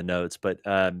didn't put in the notes, but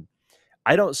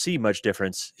I don't see much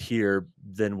difference here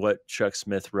than what Chuck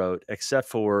Smith wrote, except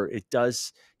for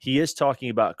he is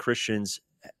talking about Christians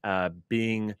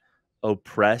being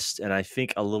oppressed, and I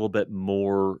think a little bit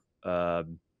more, how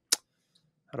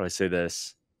do I say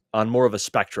this, on more of a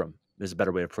spectrum is a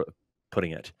better way of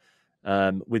putting it.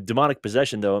 With demonic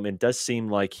possession, though, I mean, it does seem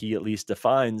like he at least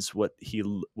defines what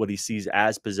he sees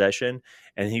as possession,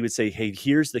 and he would say, "Hey,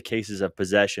 here's the cases of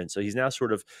possession." So he's now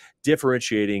sort of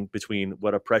differentiating between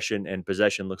what oppression and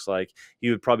possession looks like. He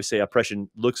would probably say oppression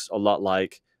looks a lot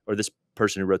like, or this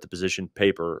person who wrote the position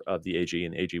paper of the AG,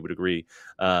 and AG would agree.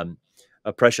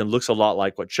 Oppression looks a lot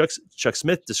like what Chuck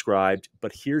Smith described,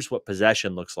 but here's what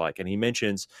possession looks like. And he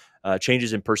mentions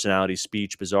changes in personality,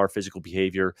 speech, bizarre physical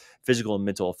behavior, physical and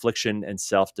mental affliction, and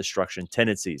self-destruction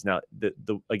tendencies. Now,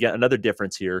 again, another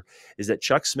difference here is that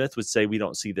Chuck Smith would say we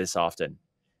don't see this often.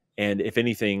 And if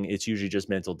anything, it's usually just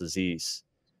mental disease,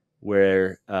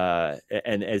 where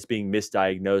and as being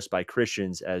misdiagnosed by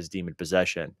Christians as demon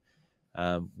possession.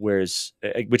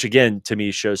 Which again, to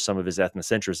me, shows some of his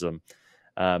ethnocentrism.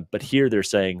 But here they're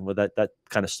saying, well, that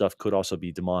kind of stuff could also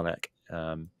be demonic.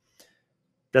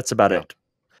 That's about it.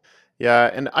 Yeah,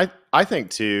 and I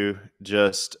think too,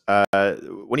 just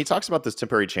when he talks about this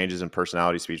temporary changes in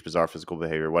personality, speech, bizarre physical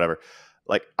behavior, whatever,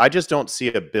 like I just don't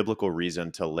see a biblical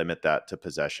reason to limit that to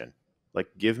possession. Like,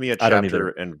 give me a chapter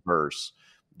and verse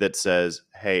that says,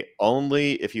 hey,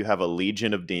 only if you have a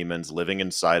legion of demons living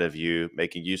inside of you,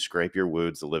 making you scrape your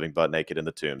wounds, the living butt naked in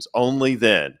the tombs, only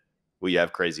then we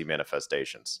have crazy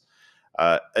manifestations.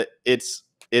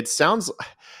 It sounds,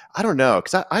 I don't know,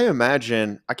 because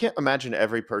I can't imagine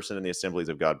every person in the Assemblies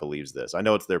of God believes this. I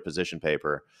know it's their position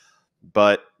paper,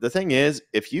 but the thing is,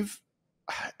 if you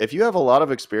have a lot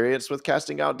of experience with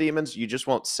casting out demons, you just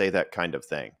won't say that kind of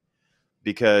thing,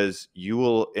 because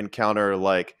you'll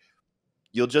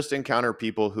just encounter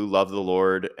people who love the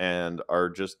Lord and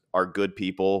are good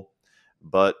people,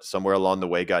 but somewhere along the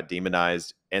way got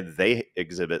demonized, and they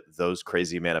exhibit those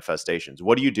crazy manifestations.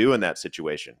 What do you do in that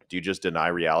situation? Do you just deny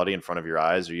reality in front of your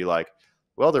eyes? Or are you like,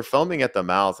 well, they're foaming at the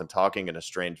mouth and talking in a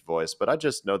strange voice, but I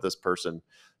just know this person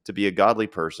to be a godly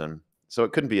person, so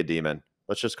it couldn't be a demon.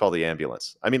 Let's just call the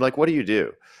ambulance. I mean, like, what do you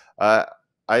do?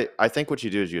 I think what you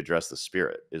do is you address the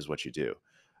spirit is what you do.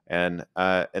 And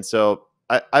so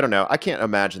I don't know. I can't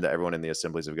imagine that everyone in the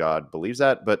Assemblies of God believes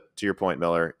that. But to your point,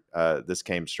 Miller, this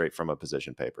came straight from a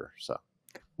position paper. So,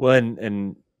 well,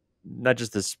 and not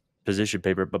just this position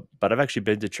paper, but I've actually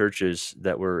been to churches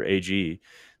that were AG.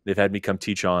 They've had me come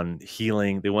teach on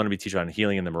healing. They wanted me to teach on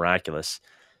healing and the miraculous.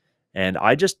 And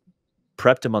I just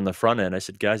prepped them on the front end. I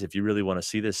said, guys, if you really want to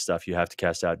see this stuff, you have to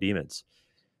cast out demons.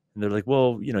 And they're like,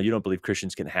 well, you don't believe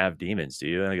Christians can have demons, do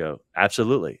you? And I go,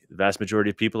 absolutely. The vast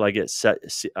majority of people I get set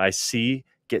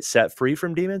free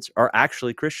from demons are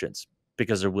actually Christians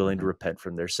because they're willing to repent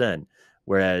from their sin.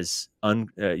 Whereas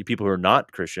people who are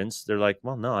not Christians, they're like,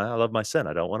 well, no, I love my sin.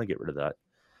 I don't want to get rid of that.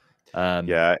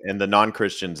 Yeah, and the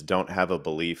non-Christians don't have a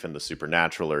belief in the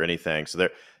supernatural or anything. So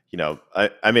they're,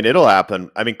 I mean, it'll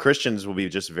happen. I mean, Christians will be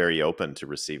just very open to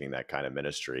receiving that kind of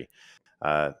ministry.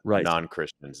 Right.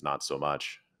 Non-Christians, not so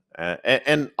much.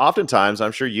 And oftentimes,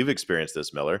 I'm sure you've experienced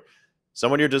this, Miller.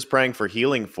 Someone you're just praying for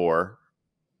healing for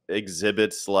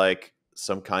exhibits like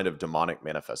some kind of demonic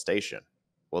manifestation.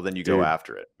 Well, then you go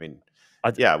after it. I mean,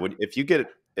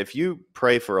 if you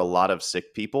pray for a lot of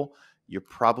sick people, you're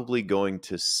probably going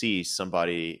to see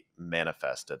somebody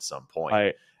manifest at some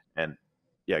point.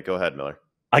 Go ahead, Miller.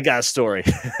 I got a story.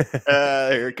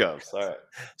 Here it comes. All right.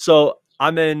 So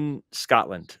I'm in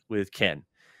Scotland with Ken.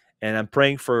 And I'm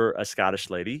praying for a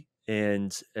Scottish lady.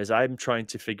 And as I'm trying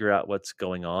to figure out what's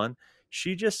going on,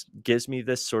 she just gives me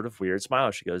this sort of weird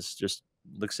smile. She goes, just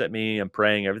looks at me. I'm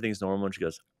praying. Everything's normal. And she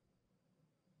goes,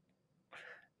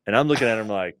 and I'm looking at her. I'm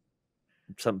like,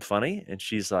 something funny? And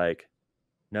she's like,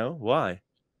 no, why?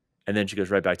 And then she goes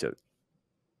right back to it.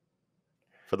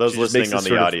 For those listening on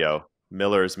the audio,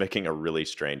 Miller is making a really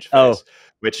strange face.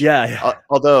 Which,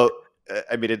 although,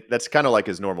 I mean, that's kind of like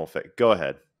his normal face. Go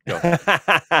ahead.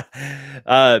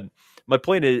 My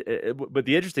point is, but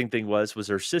the interesting thing was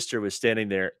her sister was standing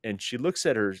there, and she looks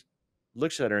at her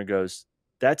and goes,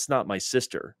 "That's not my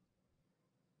sister."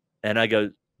 And I go,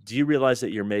 "Do you realize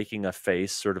that you're making a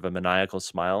face, sort of a maniacal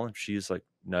smile?" And she's like,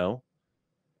 "No."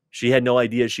 She had no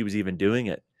idea she was even doing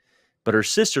it. But her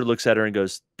sister looks at her and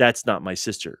goes, "That's not my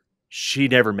sister. She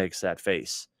never makes that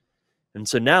face." And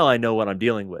so now I know what I'm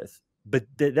dealing with. But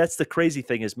that's the crazy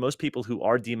thing is most people who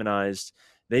are demonized,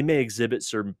 they may exhibit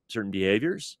certain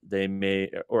behaviors,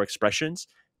 or expressions.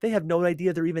 They have no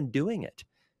idea they're even doing it.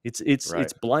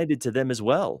 It's blinded to them as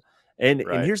well. And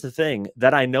here's the thing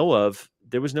that I know of,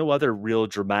 there was no other real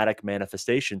dramatic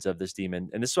manifestations of this demon.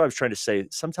 And this is what I was trying to say.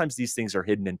 Sometimes these things are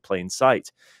hidden in plain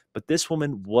sight, but this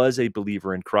woman was a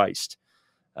believer in Christ.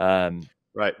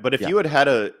 Right. But if you had had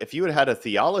a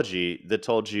theology that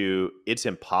told you it's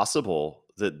impossible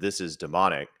that this is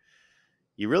demonic,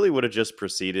 you really would have just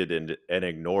proceeded and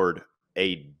ignored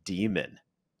a demon.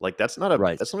 Like that's not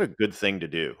a good thing to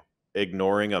do.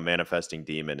 Ignoring a manifesting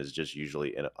demon is just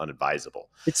usually unadvisable.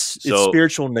 It's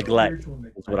spiritual neglect.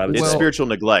 Is what I would say. It's spiritual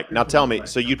neglect. Now tell me,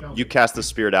 so you cast the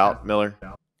spirit out, Miller?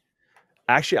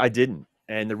 Actually, I didn't.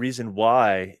 And the reason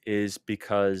why is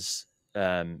because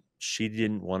she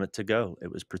didn't want it to go.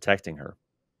 It was protecting her.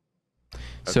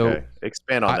 So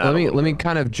expand on that. Let me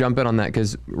kind of jump in on that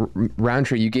because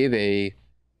Roundtree, you gave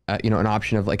an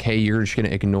option of like, hey, you're just going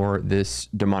to ignore this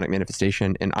demonic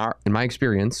manifestation. In my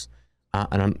experience,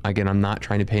 and I'm not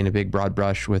trying to paint a big broad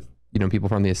brush with people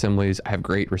from the assemblies. I have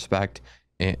great respect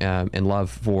and love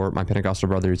for my Pentecostal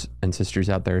brothers and sisters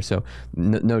out there. So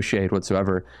no shade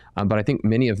whatsoever. But I think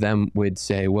many of them would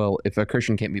say, well, if a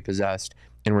Christian can't be possessed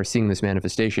and we're seeing this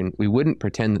manifestation, we wouldn't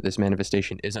pretend that this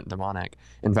manifestation isn't demonic.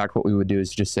 In fact, what we would do is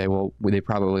just say, well, they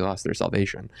probably lost their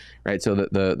salvation, right? So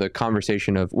the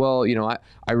conversation of, well,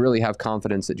 I really have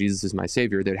confidence that Jesus is my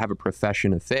Savior. They'd have a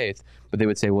profession of faith, but they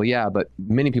would say, well, yeah, but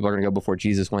many people are going to go before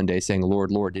Jesus one day saying, Lord,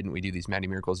 Lord, didn't we do these mighty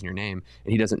miracles in your name?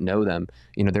 And he doesn't know them.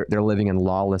 They're living in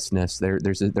lawlessness.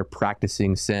 They're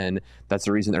practicing sin. That's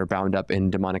the reason they're bound up in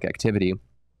demonic activity.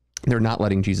 They're not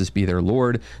letting Jesus be their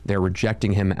Lord. They're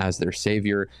rejecting him as their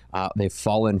Savior. They've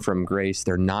fallen from grace.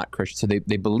 They're not Christian. So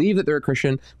they believe that they're a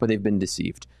Christian, but they've been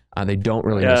deceived. They don't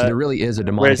really know. So there really is a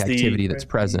demonic activity that's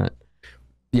present.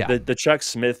 Yeah. The Chuck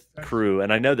Smith crew,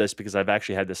 and I know this because I've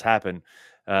actually had this happen,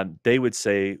 they would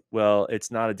say, well, it's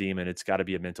not a demon. It's got to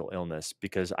be a mental illness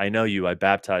because I know you. I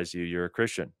baptized you. You're a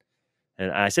Christian.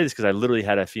 And I say this because I literally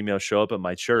had a female show up at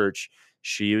my church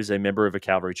She was a member of a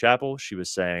Calvary chapel. She was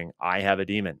saying, I have a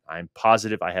demon. I'm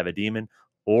positive I have a demon,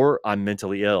 or I'm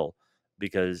mentally ill.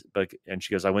 And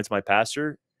she goes, I went to my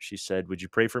pastor. She said, would you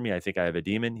pray for me? I think I have a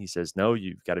demon. He says, no,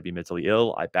 you've got to be mentally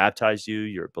ill. I baptized you.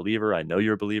 You're a believer. I know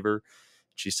you're a believer.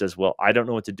 She says, well, I don't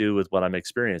know what to do with what I'm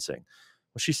experiencing.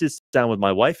 Well, she sits down with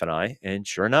my wife and I, and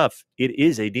sure enough, it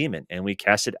is a demon, and we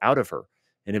cast it out of her.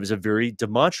 And it was a very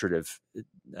demonstrative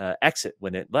exit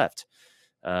when it left.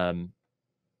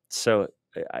 So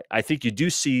I think you do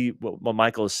see what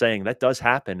Michael is saying. That does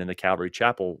happen in the Calvary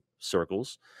Chapel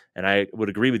circles. And I would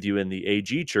agree with you in the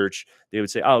AG church. They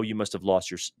would say, oh, you must have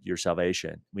lost your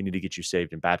salvation. We need to get you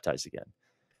saved and baptized again.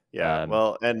 Yeah.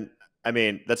 Well, and I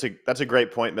mean, that's a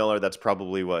great point, Miller. That's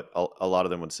probably what a lot of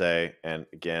them would say. And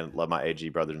again, love my AG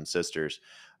brothers and sisters.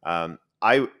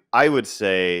 I would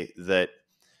say that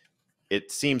it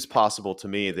seems possible to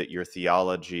me that your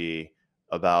theology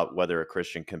about whether a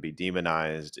Christian can be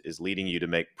demonized is leading you to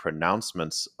make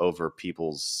pronouncements over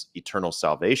people's eternal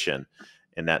salvation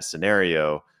in that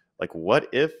scenario. Like, what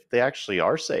if they actually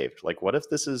are saved? Like, what if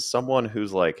this is someone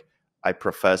who's like, I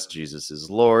profess Jesus is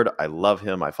Lord, I love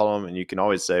him, I follow him. And you can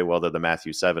always say, well, they're the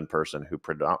Matthew 7 person who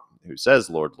says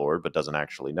Lord, Lord, but doesn't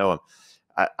actually know him.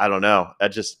 I don't know.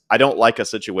 I don't like a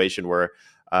situation where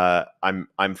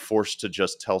I'm forced to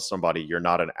just tell somebody you're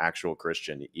not an actual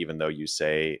Christian, even though you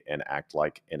say and act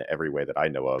like in every way that I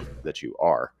know of that you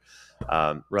are.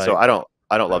 Right. So I don't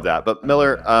love that. But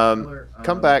Miller,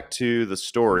 come back to the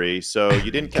story. So you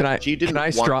didn't.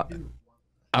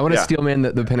 I want to steel man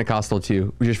the Pentecostal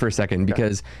too, just for a second,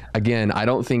 because again, I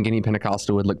don't think any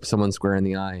Pentecostal would look someone square in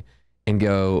the eye and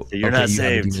go, you're not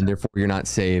saved, and therefore you're not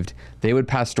saved. They would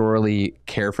pastorally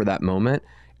care for that moment,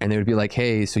 and they would be like,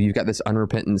 hey, so you've got this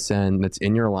unrepentant sin that's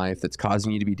in your life that's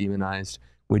causing you to be demonized.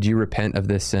 Would you repent of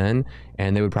this sin?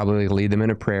 And they would probably lead them in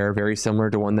a prayer very similar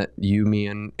to one that you, me,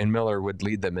 and Miller would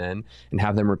lead them in, and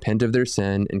have them repent of their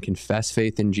sin and confess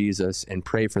faith in Jesus and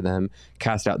pray for them,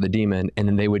 cast out the demon. And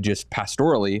then they would just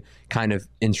pastorally kind of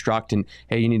instruct and,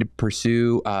 hey, you need to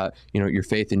pursue, your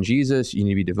faith in Jesus. You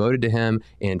need to be devoted to him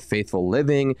and faithful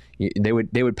living. They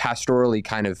would pastorally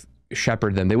kind of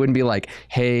shepherd them. They wouldn't be like,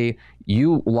 hey,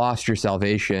 you lost your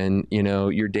salvation,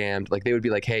 you're damned. Like, they would be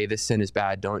like, hey, this sin is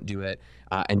bad, don't do it,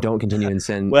 and don't continue in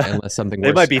sin unless something worse.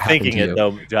 They might be thinking it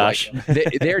though, Josh.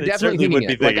 Like, they're definitely thinking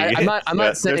it. Like, I'm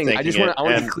not saying. I just want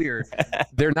to be clear.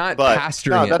 They're not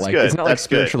pastoring it. Like, it's not like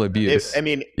spiritual abuse.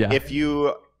 If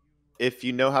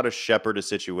you know how to shepherd a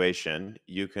situation,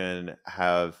 you can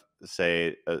have,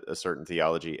 say, a certain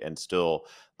theology and still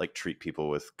like treat people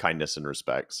with kindness and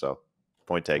respect. So,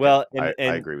 point taken. Well, I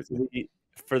agree with you.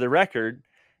 For the record,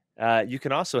 you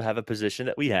can also have a position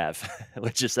that we have,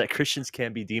 which is that Christians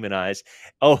can be demonized.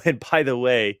 Oh, and by the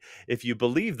way, if you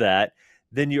believe that,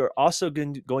 then you're also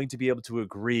going to be able to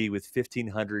agree with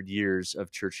 1,500 years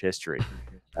of church history.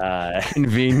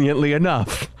 Conveniently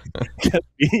enough.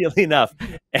 Conveniently enough.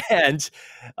 And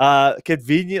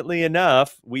conveniently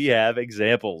enough, we have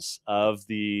examples of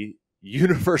the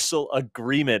universal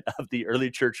agreement of the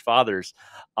early church fathers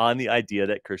on the idea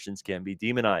that Christians can be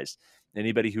demonized.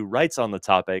 Anybody who writes on the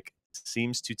topic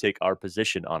seems to take our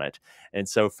position on it. And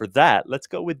so for that, let's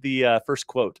go with the first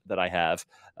quote that I have,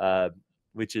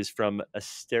 which is from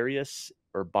Asterius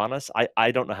Urbanus.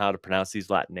 I don't know how to pronounce these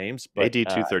Latin names, but AD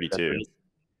 232.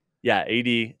 Yeah,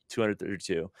 AD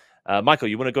 232. Michael,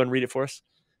 you want to go and read it for us?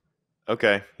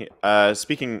 Okay. He's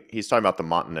talking about the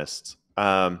Montanists.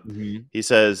 He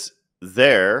says,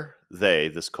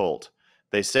 this cult,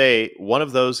 they say one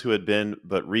of those who had been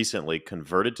but recently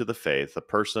converted to the faith, a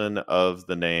person of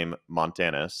the name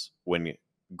Montanus, when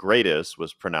Gratus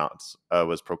was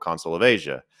proconsul of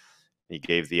Asia. He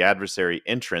gave the adversary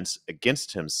entrance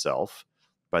against himself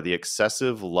by the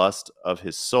excessive lust of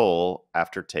his soul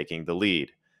after taking the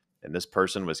lead. And this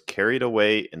person was carried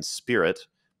away in spirit,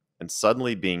 and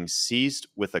suddenly being seized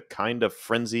with a kind of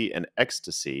frenzy and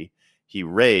ecstasy, he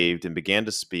raved and began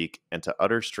to speak and to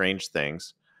utter strange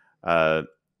things, and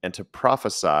to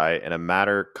prophesy in a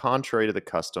matter contrary to the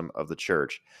custom of the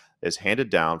church, is handed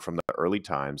down from the early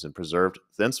times and preserved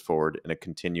thenceforward in a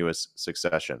continuous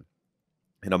succession.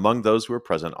 And among those who were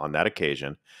present on that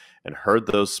occasion and heard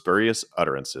those spurious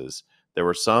utterances, there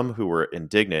were some who were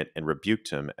indignant and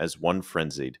rebuked him as one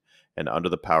frenzied and under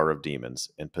the power of demons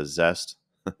and possessed,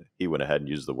 he went ahead and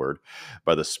used the word,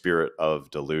 by the spirit of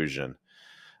delusion.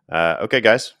 Okay,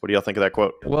 guys, what do y'all think of that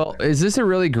quote? Well, is this a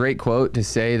really great quote to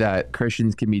say that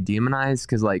Christians can be demonized?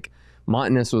 Because like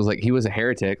Montanus was like, he was a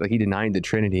heretic, like he denied the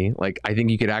Trinity. Like, I think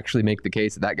you could actually make the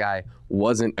case that guy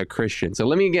wasn't a Christian. So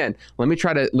let me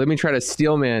try to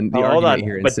steelman the argument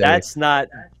here and but say,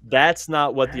 that's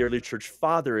not what the early church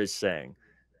father is saying.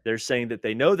 They're saying that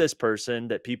they know this person,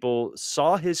 that people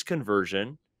saw his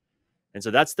conversion. And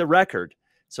so that's the record.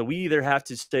 So we either have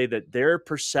to say that their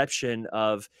perception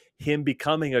of him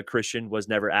becoming a Christian was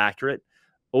never accurate,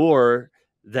 or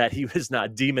that he was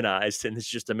not demonized and it's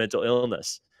just a mental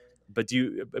illness. But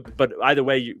either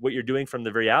way, what you're doing from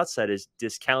the very outset is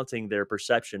discounting their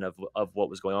perception of what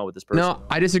was going on with this person. No,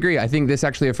 I disagree. I think this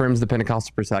actually affirms the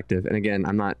Pentecostal perspective. And again,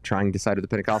 I'm not trying to side with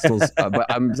the Pentecostals, but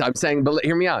I'm saying, but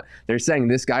hear me out. They're saying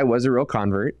this guy was a real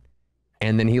convert,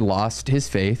 and then he lost his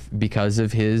faith because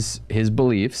of his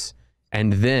beliefs,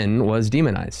 and then was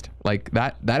demonized. Like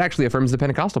that actually affirms the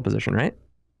Pentecostal position, right?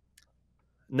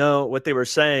 No, what they were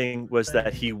saying was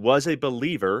that he was a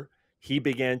believer. He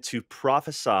began to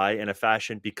prophesy in a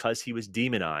fashion because he was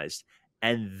demonized.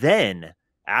 And then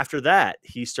after that,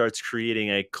 he starts creating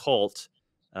a cult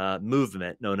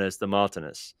movement known as the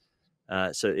Montanus.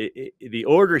 So the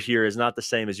order here is not the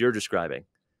same as you're describing.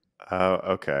 Oh,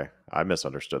 okay. I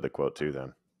misunderstood the quote too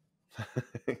then.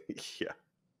 Yeah.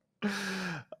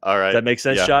 All right. Does that make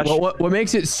sense, Yeah. Josh? Well, what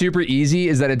makes it super easy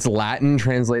is that it's Latin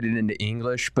translated into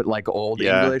English, but like old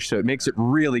English, so it makes it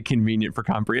really convenient for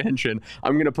comprehension.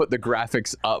 I'm going to put the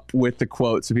graphics up with the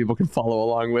quote so people can follow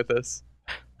along with us.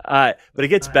 But it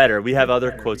gets better. We have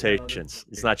other quotations.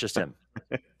 It's not just him.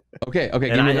 Okay. And, Give me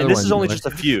another and this one, is only Miller.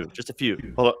 just a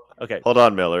few. Hold on. Okay. Hold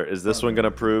on, Miller. Is this one going to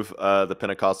prove the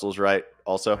Pentecostals right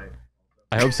also?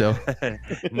 I hope so.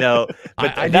 No,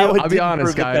 but I'll be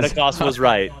honest, guys. Pentecostal was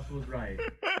right.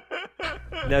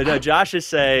 No, Josh is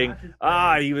saying,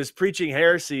 he was preaching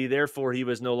heresy, therefore he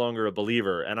was no longer a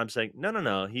believer. And I'm saying,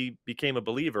 no. He became a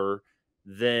believer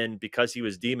then because he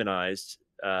was demonized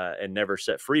and never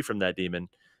set free from that demon,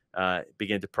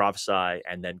 began to prophesy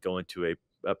and then go into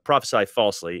a prophesy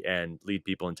falsely and lead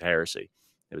people into heresy.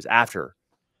 It was after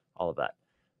all of that.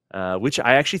 Which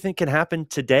I actually think can happen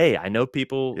today. I know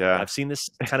people, I've seen this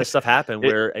kind of stuff happen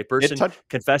where a person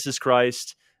confesses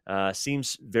Christ,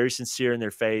 seems very sincere in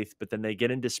their faith, but then they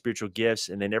get into spiritual gifts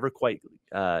and they never quite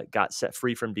got set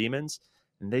free from demons,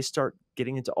 and they start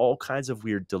getting into all kinds of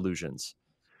weird delusions.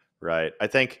 Right. I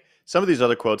think some of these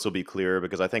other quotes will be clearer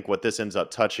because I think what this ends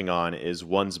up touching on is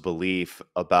one's belief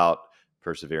about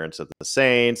perseverance of the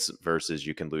saints versus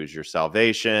you can lose your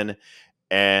salvation.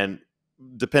 And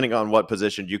depending on what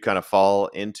position you kind of fall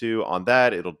into on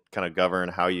that, it'll kind of govern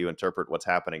how you interpret what's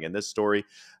happening in this story.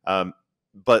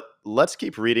 But let's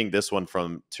keep reading this one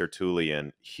from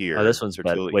Tertullian here. Oh, this one's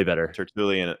way better.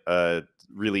 Tertullian,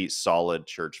 really solid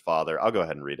church father. I'll go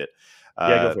ahead and read it.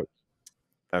 Go for it.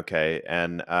 Okay,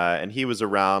 and he was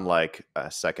around like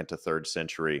 2nd to 3rd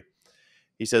century.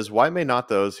 He says, "Why may not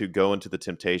those who go into the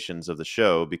temptations of the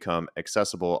show become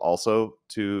accessible also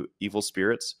to evil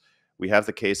spirits? We have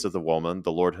the case of the woman,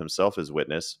 the Lord himself is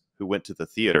witness, who went to the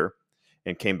theater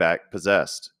and came back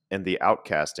possessed, and the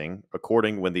outcasting,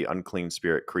 according when the unclean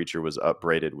spirit creature was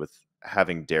upbraided with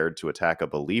having dared to attack a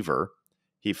believer,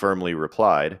 he firmly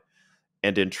replied,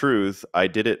 'And in truth, I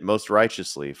did it most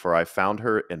righteously, for I found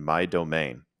her in my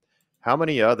domain.' How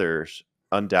many others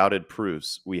undoubted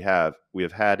proofs we have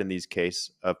had in these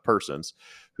case of persons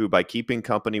who, by keeping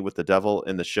company with the devil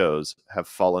in the shows, have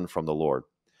fallen from the Lord."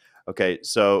 Okay,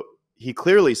 so he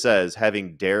clearly says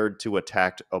having dared to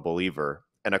attack a believer.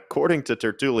 And according to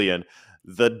Tertullian,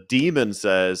 the demon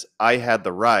says, I had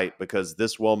the right because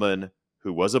this woman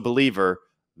who was a believer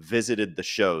visited the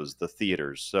shows, the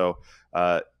theaters. So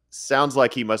sounds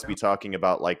like he must be talking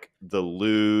about like the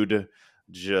lewd,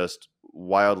 just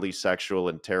wildly sexual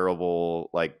and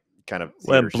terrible, like kind of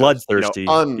bloodthirsty.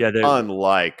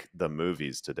 Unlike the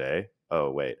movies today. Oh,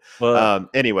 wait. Well,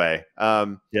 anyway.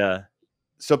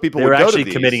 So people were actually go to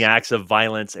these, committing acts of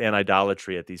violence and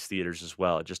idolatry at these theaters as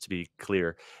well, just to be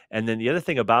clear. And then the other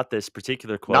thing about this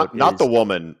particular quote, not the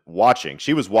woman watching.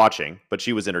 She was watching, but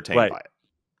she was entertained by it.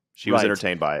 She was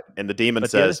entertained by it. And the demon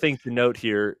says, the other thing to note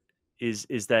here is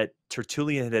that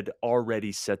Tertullian had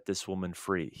already set this woman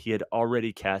free. He had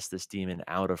already cast this demon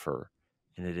out of her,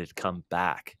 and it had come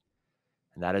back.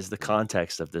 And that is the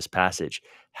context of this passage.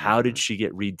 How did she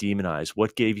get re-demonized?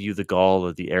 What gave you the gall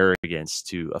or the arrogance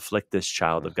to afflict this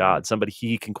child of God? Somebody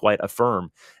he can quite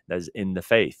affirm that is in the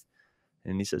faith.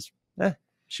 And he says,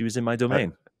 she was in my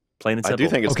domain. Plain and simple. I do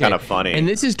think it's kind of funny. And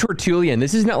this is Tertullian.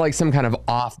 This is not like some kind of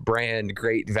off-brand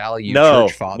great value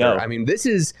church father. No. I mean, this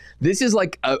is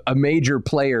like a major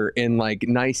player in like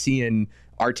Nicene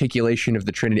articulation of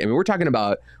the Trinity. I mean, we're talking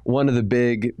about one of the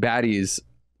big baddies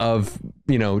of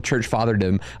church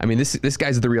fatherdom. I mean, this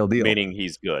guy's the real deal. Meaning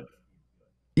he's good.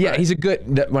 Yeah, Right. he's a good.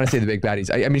 When I say the big baddies,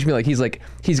 I mean, just mean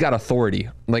he's got authority.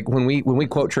 Like when we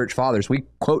quote church fathers, we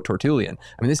quote Tertullian.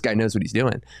 I mean, this guy knows what he's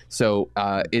doing. So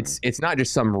it's not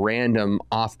just some random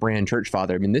off-brand church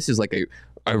father. I mean, this is like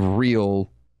a real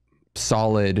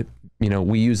solid.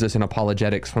 We use this in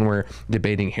apologetics when we're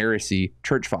debating heresy.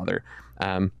 Church father.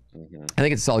 I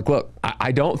think it's a solid quote.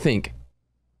 I think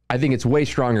it's way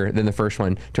stronger than the first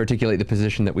one to articulate the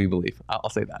position that we believe. I'll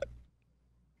say that.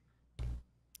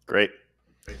 Great.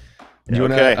 Do you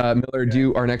want to, Miller,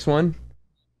 do our next one?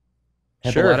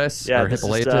 Sure. Hippolytus Yeah, or this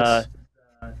Hippolytus?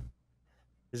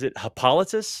 Is it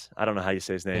Hippolytus? I don't know how you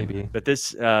say his name. Maybe. But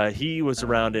he was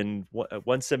around in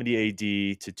 170 AD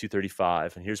to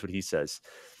 235. And here's what he says.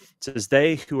 It says,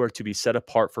 they who are to be set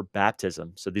apart for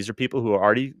baptism. So these are people who are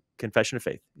already confession of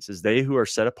faith. He says, they who are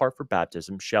set apart for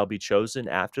baptism shall be chosen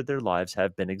after their lives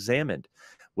have been examined,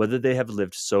 whether they have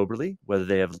lived soberly, whether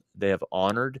they have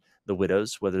honored the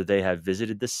widows, whether they have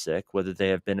visited the sick, whether they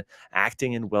have been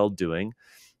acting in well-doing.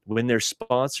 When their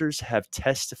sponsors have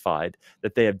testified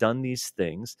that they have done these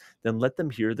things, then let them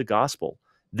hear the gospel.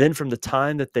 Then from the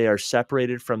time that they are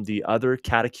separated from the other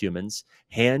catechumens,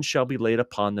 hands shall be laid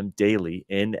upon them daily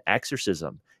in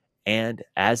exorcism. And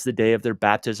as the day of their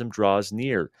baptism draws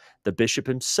near, the bishop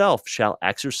himself shall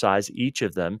exorcise each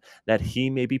of them, that he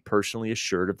may be personally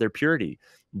assured of their purity.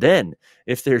 Then,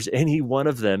 if there's any one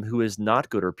of them who is not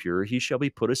good or pure, he shall be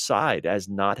put aside as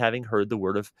not having heard the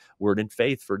word in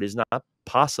faith, for it is not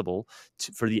possible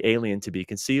for the alien to be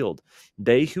concealed.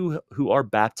 They who are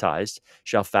baptized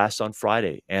shall fast on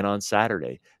Friday and on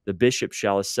Saturday. The bishop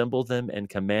shall assemble them and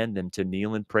command them to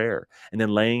kneel in prayer. And then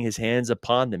laying his hands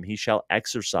upon them, he shall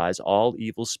exorcise all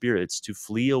evil spirits to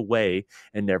flee away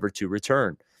and never to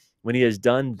return. When he has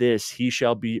done this, he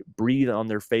shall breathe on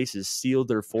their faces, seal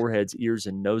their foreheads, ears,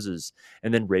 and noses,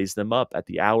 and then raise them up. At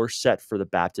the hour set for the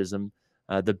baptism,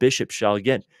 the bishop shall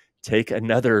again take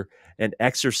another and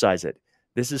exorcise it.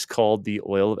 This is called the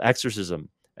oil of exorcism.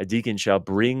 A deacon shall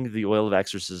bring the oil of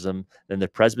exorcism. Then the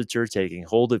presbyter, taking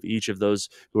hold of each of those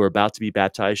who are about to be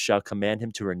baptized, shall command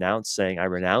him to renounce, saying, I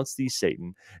renounce thee,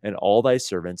 Satan, and all thy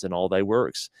servants and all thy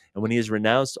works. And when he has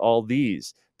renounced all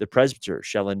these, the presbyter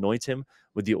shall anoint him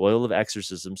with the oil of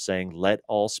exorcism, saying, let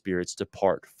all spirits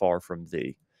depart far from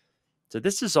thee. So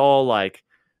this is all like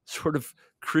sort of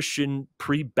Christian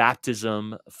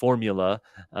pre-baptism formula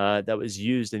that was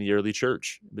used in the early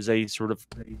church. It was a sort of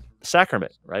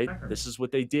sacrament, right? This is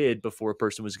what they did before a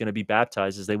person was going to be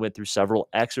baptized, as they went through several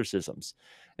exorcisms.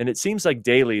 And it seems like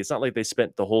daily, it's not like they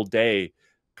spent the whole day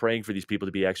praying for these people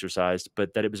to be exorcised,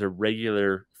 but that it was a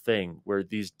regular thing where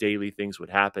these daily things would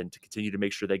happen to continue to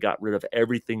make sure they got rid of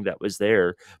everything that was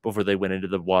there before they went into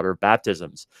the water of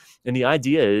baptisms. And the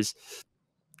idea is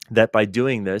that by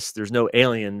doing this, there's no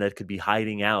alien that could be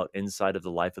hiding out inside of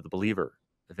the life of the believer.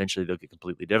 Eventually, they'll get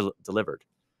completely delivered.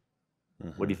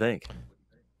 What do you think?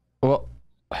 Well,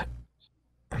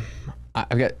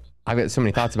 I've got so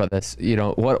many thoughts about this.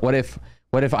 What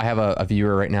if I have a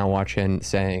viewer right now watching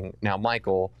saying, now,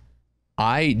 Michael,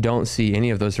 I don't see any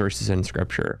of those verses in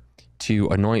Scripture to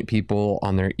anoint people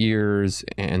on their ears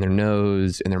and their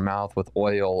nose and their mouth with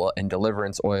oil and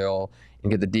deliverance oil,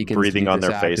 and get the deacons breathing on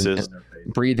their faces,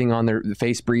 and breathing on their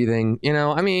face, breathing.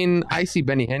 I mean, I see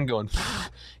Benny Hinn going,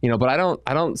 but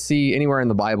I don't see anywhere in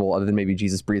the Bible other than maybe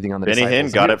Jesus breathing on the Benny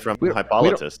disciples. Hinn got it from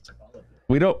Hippolytus.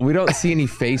 We don't see any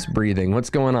face breathing.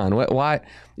 What's going on? Why?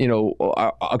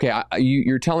 Okay,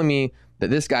 you're telling me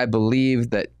that this guy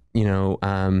believed that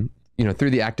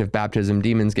through the act of baptism,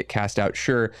 demons get cast out.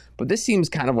 Sure, but this seems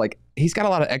kind of like he's got a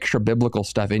lot of extra biblical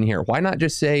stuff in here. Why not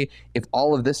just say, if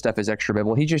all of this stuff is extra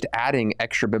biblical, he's just adding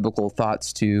extra biblical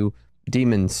thoughts to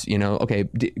demons? Okay,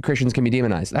 Christians can be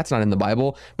demonized. That's not in the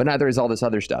Bible, but neither is all this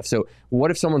other stuff. So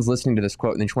what if someone's listening to this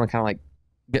quote and they just want to kind of like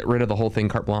get rid of the whole thing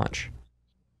carte blanche?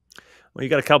 Well, you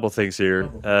got a couple things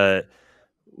here.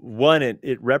 One,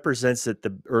 it represents that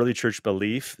the early church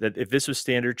belief that if this was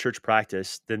standard church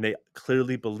practice, then they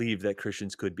clearly believed that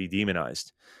Christians could be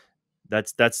demonized.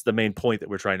 That's the main point that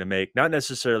we're trying to make, not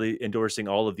necessarily endorsing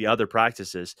all of the other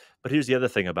practices. But here's the other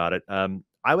thing about it.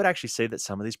 I would actually say that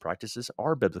some of these practices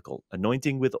are biblical.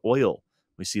 Anointing with oil,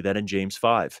 we see that in James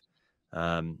 5.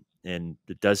 And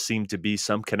it does seem to be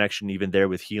some connection even there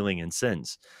with healing and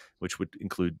sins, which would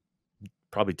include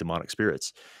probably demonic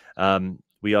spirits.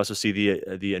 We also see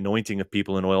the anointing of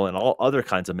people in oil in all other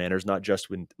kinds of manners, not just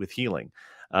with healing.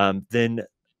 Then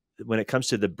when it comes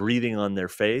to the breathing on their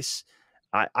face,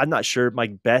 I'm not sure. My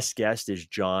best guess is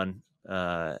John,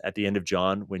 at the end of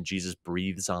John, when Jesus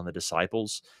breathes on the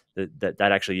disciples, that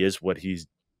actually is what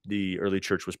the early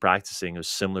church was practicing. It was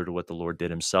similar to what the Lord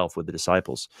did himself with the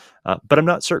disciples. But I'm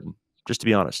not certain. just to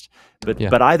be honest. Yeah.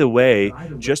 But either way,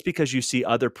 just because you see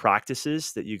other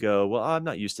practices that you go, well, I'm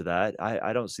not used to that.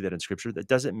 I don't see that in Scripture. That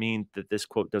doesn't mean that this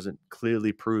quote doesn't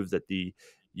clearly prove that the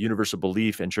universal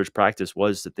belief in church practice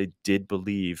was that they did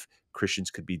believe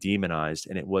Christians could be demonized,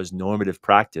 and it was normative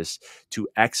practice to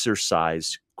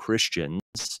exercise Christians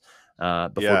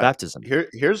before baptism.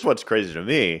 Here's what's crazy to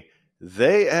me.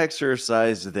 They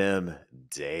exercise them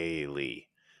daily.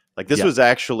 Like this was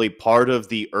actually part of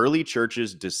the early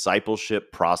church's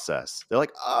discipleship process. They're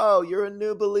like, oh, you're a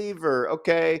new believer.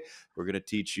 Okay, we're going to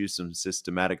teach you some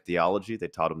systematic theology. They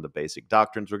taught them the basic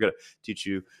doctrines. We're going to teach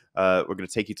you, we're going to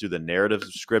take you through the narrative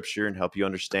of Scripture and help you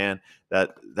understand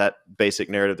that basic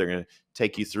narrative. They're going to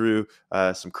take you through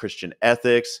some Christian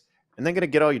ethics, and then going to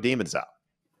get all your demons out.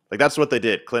 Like that's what they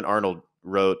did. Clint Arnold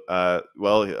wrote, a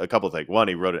couple of things. One,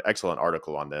 he wrote an excellent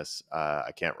article on this.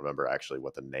 I can't remember actually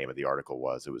what the name of the article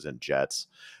was. It was in Jets.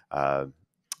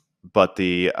 But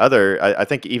the other, I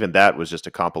think even that was just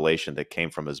a compilation that came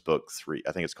from his book,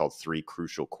 I think it's called Three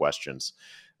Crucial Questions.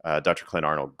 Dr. Clint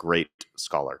Arnold, great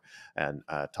scholar, and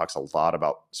talks a lot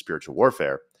about spiritual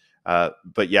warfare.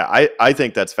 But yeah, I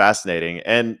think that's fascinating.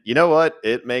 And you know what?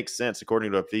 It makes sense.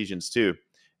 According to Ephesians 2,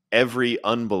 every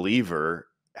unbeliever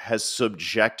has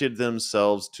subjected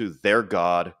themselves to their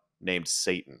God named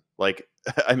Satan. Like,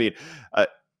 I mean,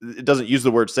 it doesn't use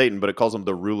the word Satan, but it calls him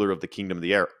the ruler of the kingdom of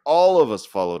the air. All of us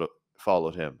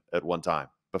followed him at one time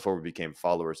before we became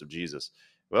followers of Jesus.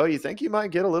 Well, you think you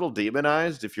might get a little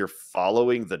demonized if you're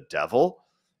following the devil?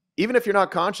 Even if you're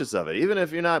not conscious of it, even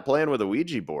if you're not playing with a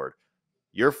Ouija board,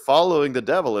 you're following the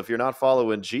devil if you're not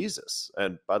following Jesus.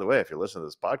 And by the way, if you're listening to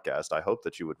this podcast, I hope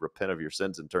that you would repent of your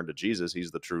sins and turn to Jesus.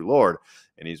 He's the true Lord,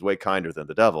 and he's way kinder than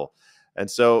the devil.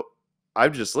 And so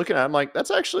I'm just looking at it, I'm like,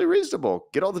 that's actually reasonable.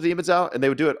 Get all the demons out. And they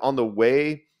would do it on the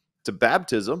way to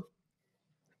baptism.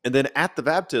 And then at the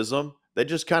baptism, they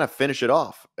just kind of finish it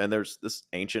off. And there's this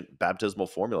ancient baptismal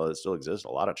formula that still exists in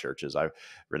a lot of churches. I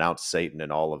renounce Satan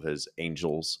and all of his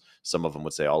angels. Some of them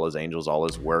would say all his angels, all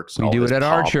his works. We do it at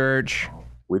our church.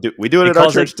 We do it at our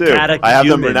church too. I have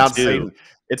them renounce Satan.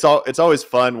 It's always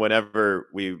fun whenever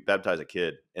we baptize a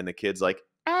kid and the kid's like,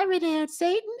 I renounce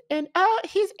Satan and all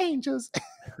his angels.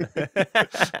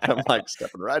 I'm like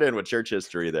stepping right in with church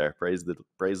history there. Praise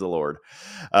the Lord.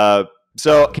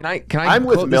 So can I I'm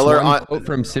with Miller on quote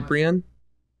from Cyprian?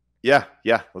 Yeah,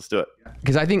 let's do it.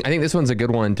 Because I think this one's a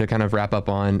good one to kind of wrap up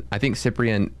on. I think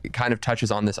Cyprian kind of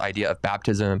touches on this idea of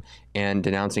baptism and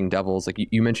denouncing devils. Like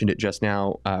you mentioned it just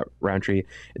now, Roundtree.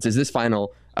 It says this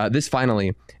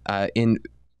finally,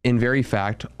 in very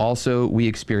fact, also we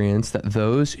experience that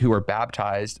those who are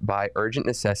baptized by urgent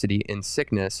necessity in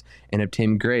sickness and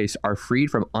obtain grace are freed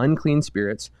from unclean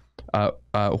spirits,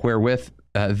 wherewith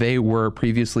they were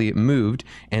previously moved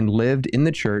and lived in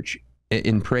the church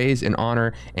in praise and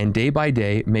honor, and day by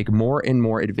day make more and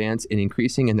more advance in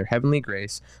increasing in their heavenly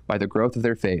grace by the growth of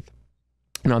their faith.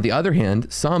 And on the other hand,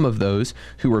 some of those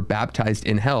who were baptized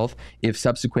in health, if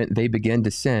subsequent they begin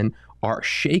to sin, are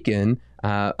shaken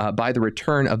by the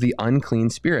return of the unclean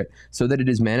spirit, so that it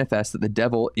is manifest that the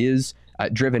devil is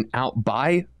driven out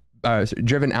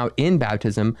in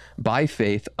baptism by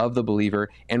faith of the believer,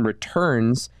 and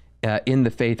returns in the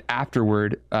faith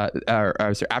afterwards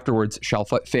shall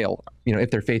fail. You know, if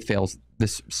their faith fails,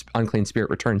 this unclean spirit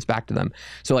returns back to them.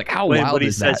 So, like, how wild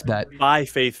is that? That by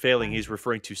faith failing, he's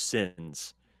referring to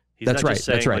sins. He's that's not right. Just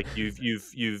saying, that's right. Like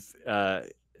you've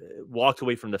walked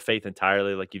away from the faith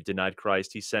entirely, like you've denied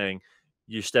Christ. He's saying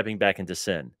you're stepping back into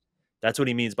sin. That's what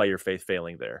he means by your faith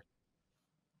failing there.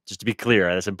 Just to be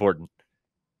clear, that's important.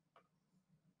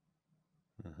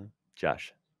 Mm-hmm.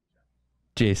 Josh.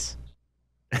 Jace.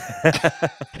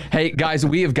 Hey guys,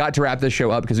 we have got to wrap this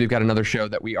show up because we've got another show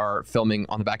that we are filming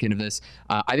on the back end of this.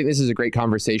 I think this is a great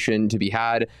conversation to be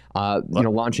had.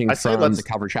 Launching from the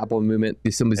Calvary Chapel movement, the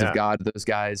Assemblies of God, those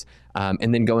guys,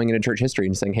 and then going into church history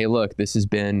and saying, "Hey, look, this has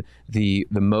been the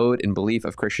mode and belief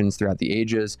of Christians throughout the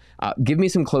ages." Give me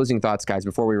some closing thoughts, guys,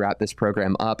 before we wrap this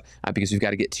program up, because we've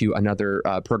got to get to another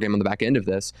program on the back end of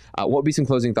this. What would be some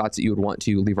closing thoughts that you would want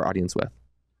to leave our audience with?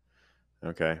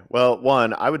 Okay. Well,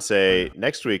 one, I would say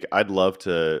next week, I'd love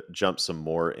to jump some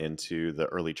more into the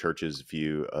early church's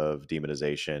view of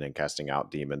demonization and casting out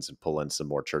demons and pull in some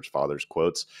more church fathers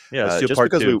quotes. Yeah, let's do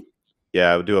part two.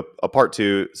 We'll do a part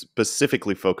two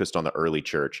specifically focused on the early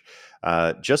church,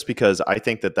 just because I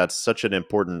think that that's such an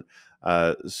important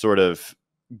sort of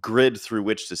grid through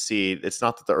which to see. It's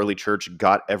not that the early church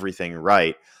got everything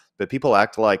right, but people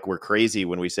act like we're crazy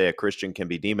when we say a Christian can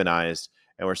be demonized.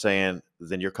 and we're saying,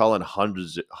 then you're calling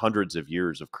hundreds of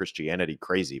years of Christianity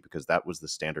crazy, because that was the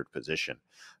standard position.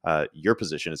 Your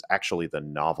position is actually the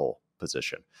novel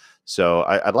position. So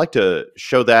I'd like to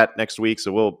show that next week.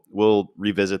 So we'll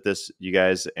revisit this, you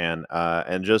guys, and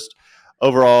just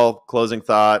overall closing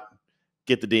thought: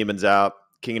 get the demons out.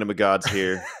 Kingdom of God's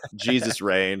here. Jesus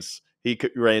reigns. He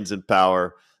reigns in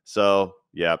power. So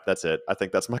yeah, that's it. I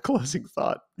think that's my closing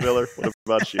thought. Miller, what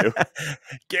about you?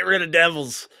 Get rid of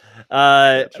devils.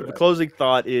 That's right. The closing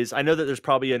thought is, I know that there's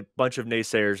probably a bunch of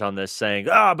naysayers on this saying,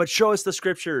 but show us the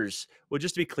scriptures. Well,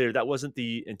 just to be clear, that wasn't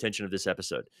the intention of this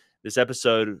episode. This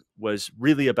episode was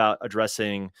really about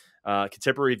addressing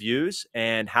contemporary views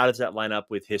and how does that line up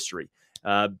with history.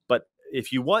 But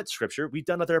if you want scripture, we've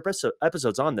done other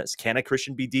episodes on this. Can a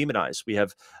Christian be demonized? We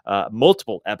have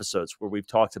multiple episodes where we've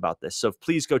talked about this. So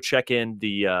please go check in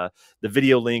the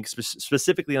video link,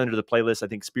 specifically under the playlist. I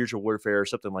think spiritual warfare or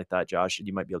something like that, Josh,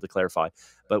 you might be able to clarify.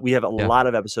 But we have a lot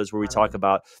of episodes where we talk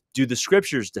about, do the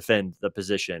scriptures defend the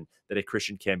position that a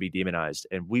Christian can be demonized?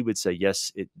 And we would say,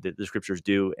 yes, the scriptures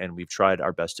do. And we've tried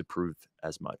our best to prove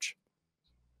as much.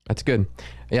 That's good.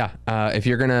 Yeah. If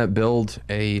you're going to build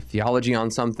a theology on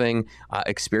something,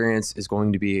 experience is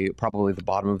going to be probably the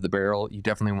bottom of the barrel. You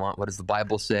definitely want, what does the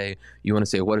Bible say? You want to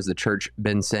say, what has the church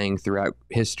been saying throughout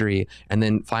history? And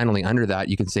then finally, under that,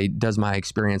 you can say, does my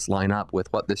experience line up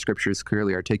with what the scriptures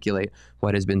clearly articulate,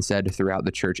 what has been said throughout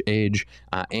the church age?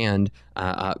 And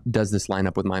does this line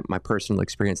up with my personal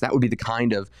experience? That would be the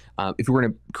kind of, if we were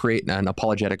going to create an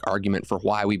apologetic argument for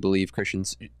why we believe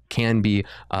Christians can be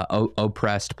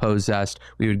oppressed, possessed,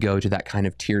 we would go to that kind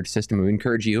of tiered system. We would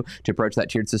encourage you to approach that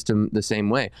tiered system the same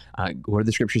way. What do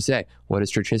the scriptures say? What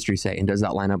does church history say? And does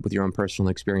that line up with your own personal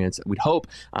experience? We'd hope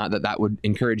that would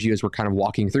encourage you as we're kind of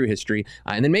walking through history.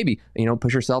 And then maybe,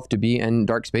 push yourself to be in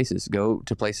dark spaces. Go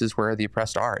to places where the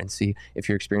oppressed are and see if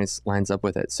your experience lines up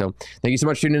with it. So thank you so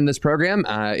much for tuning in to this program.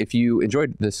 If you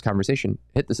enjoyed this conversation,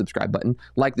 hit the subscribe button,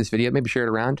 like this video, maybe share it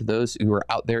around to those who are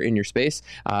out there in your space,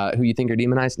 who you think are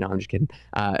demonized. No, I'm just kidding.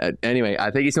 Anyway,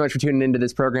 thank you so much for tuning into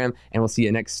this program, and we'll see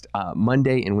you next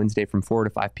Monday and Wednesday from 4 to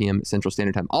 5 p.m. Central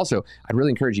Standard Time. Also, I'd really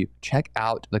encourage you, check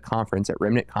out the conference at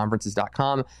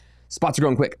remnantconferences.com. Spots are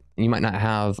going quick, and you might not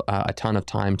have a ton of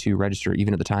time to register,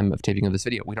 even at the time of taping of this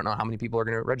video. We don't know how many people are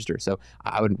going to register, so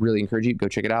I would really encourage you, go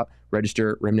check it out.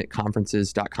 Register,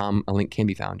 remnantconferences.com. A link can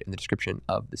be found in the description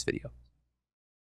of this video.